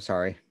off. I'm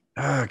sorry.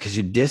 Because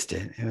you dissed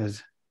it. It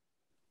was.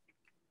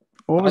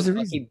 What was the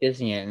reason? I'll keep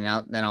dissing it,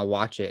 and then I'll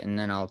watch it, and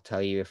then I'll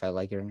tell you if I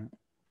like it or not.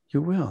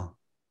 You will.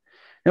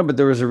 No, but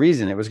there was a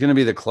reason. It was going to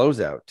be the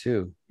closeout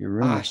too. You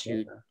ruined it.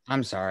 Shoot.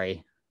 I'm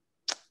sorry.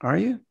 Are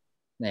you?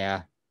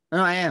 Yeah.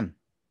 No, I am.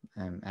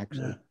 I'm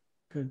actually. Yeah.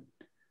 Good.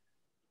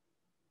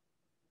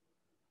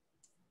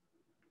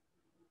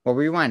 Well,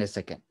 rewind a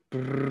second.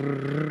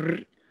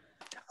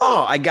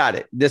 Oh, I got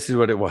it. This is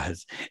what it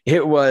was.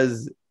 It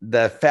was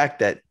the fact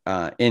that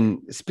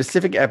in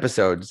specific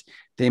episodes,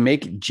 they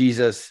make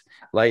Jesus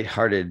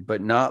lighthearted,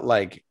 but not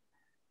like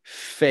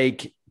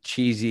fake,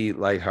 cheesy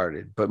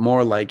lighthearted, but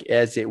more like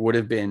as it would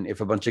have been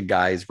if a bunch of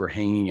guys were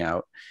hanging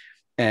out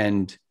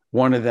and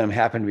one of them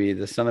happened to be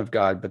the Son of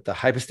God, but the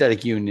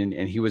hypostatic union,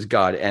 and he was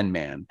God and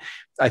man.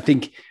 I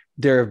think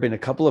there have been a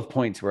couple of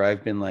points where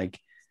I've been like,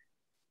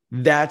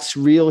 that's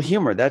real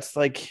humor. That's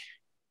like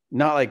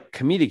not like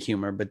comedic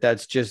humor, but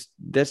that's just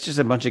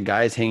a bunch of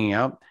guys hanging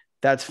out.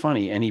 That's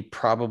funny. And he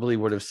probably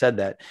would have said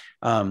that.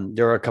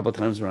 There were a couple of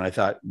times when I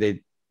thought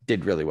they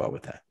did really well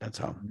with that.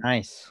 That's all.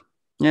 Nice.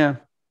 Yeah.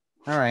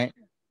 All right.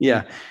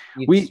 Yeah.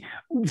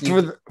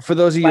 For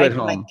those of you at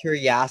home, my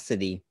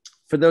curiosity.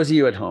 For those of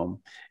you at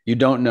home, you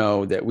don't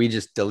know that we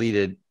just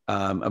deleted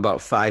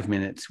about 5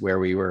 minutes where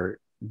we were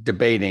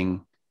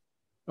debating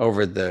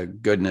over the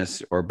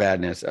goodness or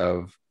badness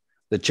of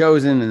The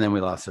Chosen, and then we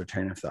lost our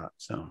train of thought.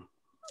 So,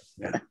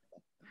 yeah.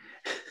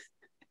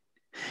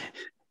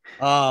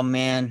 Oh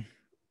man.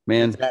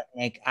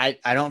 I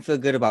don't feel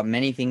good about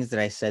many things that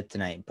I said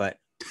tonight, but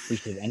we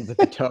should end with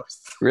the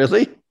toast.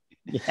 Really?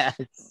 Yes.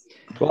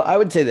 Well, I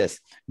would say this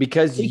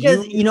because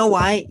you know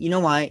why?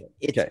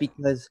 It's okay.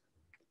 Because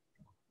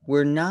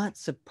we're not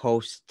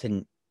supposed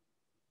to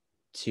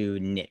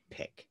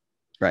nitpick,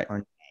 right? Or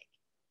nag.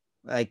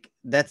 Like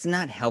that's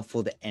not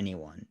helpful to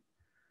anyone.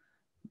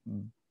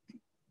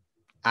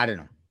 I don't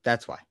know.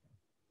 That's why.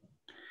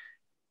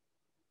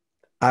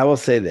 I will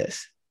say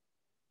this.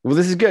 Well,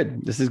 this is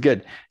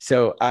good.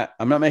 So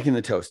I'm not making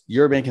the toast.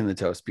 You're making the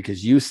toast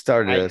because you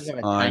started us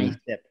on.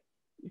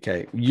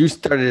 Okay, you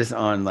started us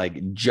on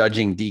like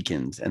judging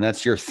deacons, and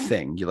that's your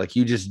thing.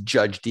 You just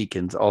judge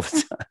deacons all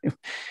the time.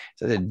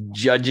 So the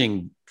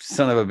judging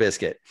son of a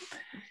biscuit.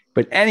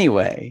 But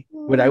anyway,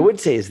 what I would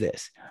say is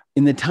this: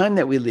 in the time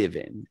that we live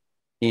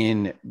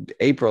in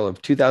April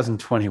of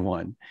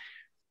 2021,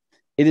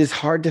 it is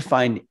hard to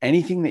find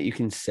anything that you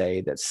can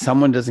say that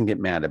someone doesn't get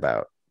mad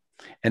about,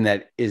 and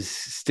that is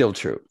still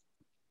true.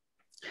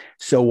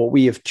 So what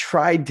we have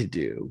tried to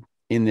do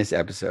in this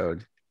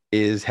episode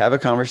is have a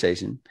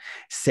conversation,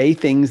 say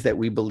things that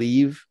we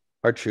believe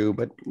are true,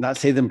 but not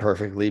say them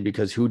perfectly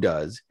because who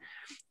does?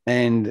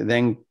 And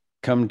then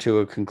come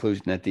to a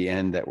conclusion at the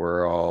end that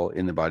we're all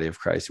in the body of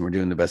Christ and we're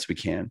doing the best we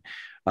can.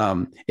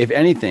 If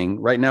anything,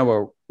 right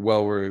now,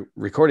 while we're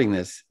recording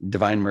this,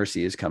 Divine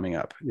Mercy is coming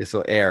up. This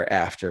will air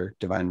after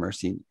Divine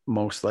Mercy,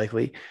 most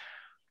likely.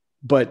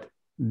 But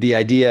the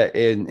idea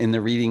in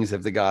the readings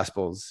of the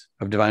Gospels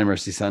of Divine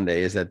Mercy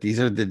Sunday is that these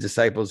are the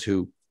disciples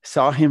who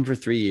saw him for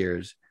 3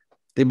 years.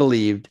 They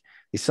believed,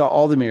 they saw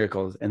all the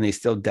miracles, and they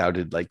still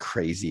doubted like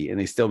crazy, and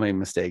they still made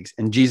mistakes.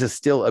 And Jesus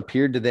still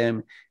appeared to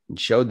them and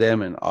showed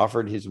them and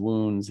offered his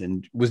wounds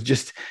and was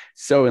just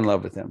so in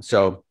love with them.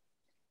 So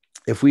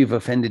if we've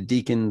offended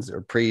deacons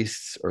or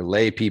priests or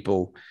lay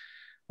people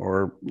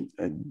or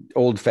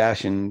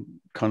old-fashioned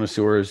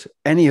connoisseurs,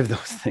 any of those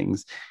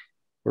things,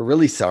 we're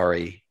really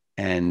sorry.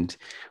 And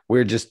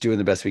we're just doing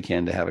the best we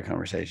can to have a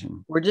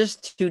conversation. We're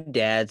just two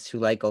dads who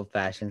like old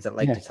fashions that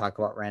like to talk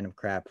about random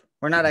crap.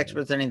 We're not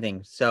experts at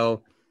anything.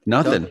 So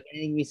nothing. Don't take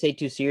anything we say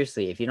too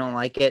seriously. If you don't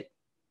like it,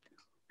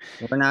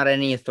 we're not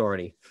any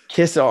authority.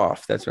 Kiss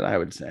off. That's what I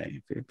would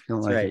say. If you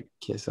don't like it,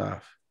 kiss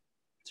off.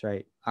 That's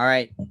right. All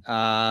right.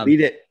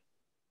 Read it.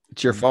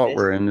 It's your fault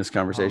we're in this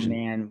conversation. Oh,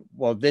 man.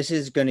 Well, this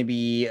is going to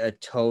be a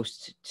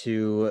toast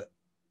to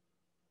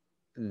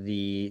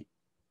the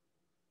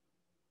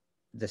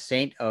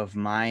saint of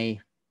my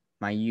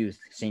youth,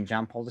 St.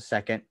 John Paul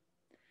II,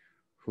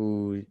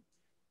 who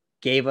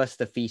gave us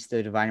the Feast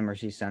of Divine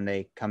Mercy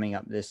Sunday coming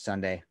up this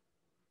Sunday,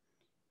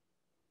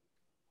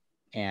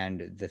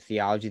 and the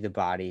theology of the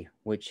body,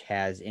 which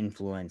has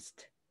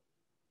influenced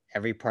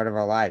every part of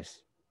our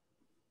lives.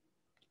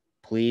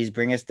 Please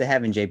bring us to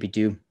heaven,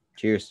 JP2.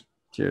 Cheers.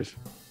 Cheers.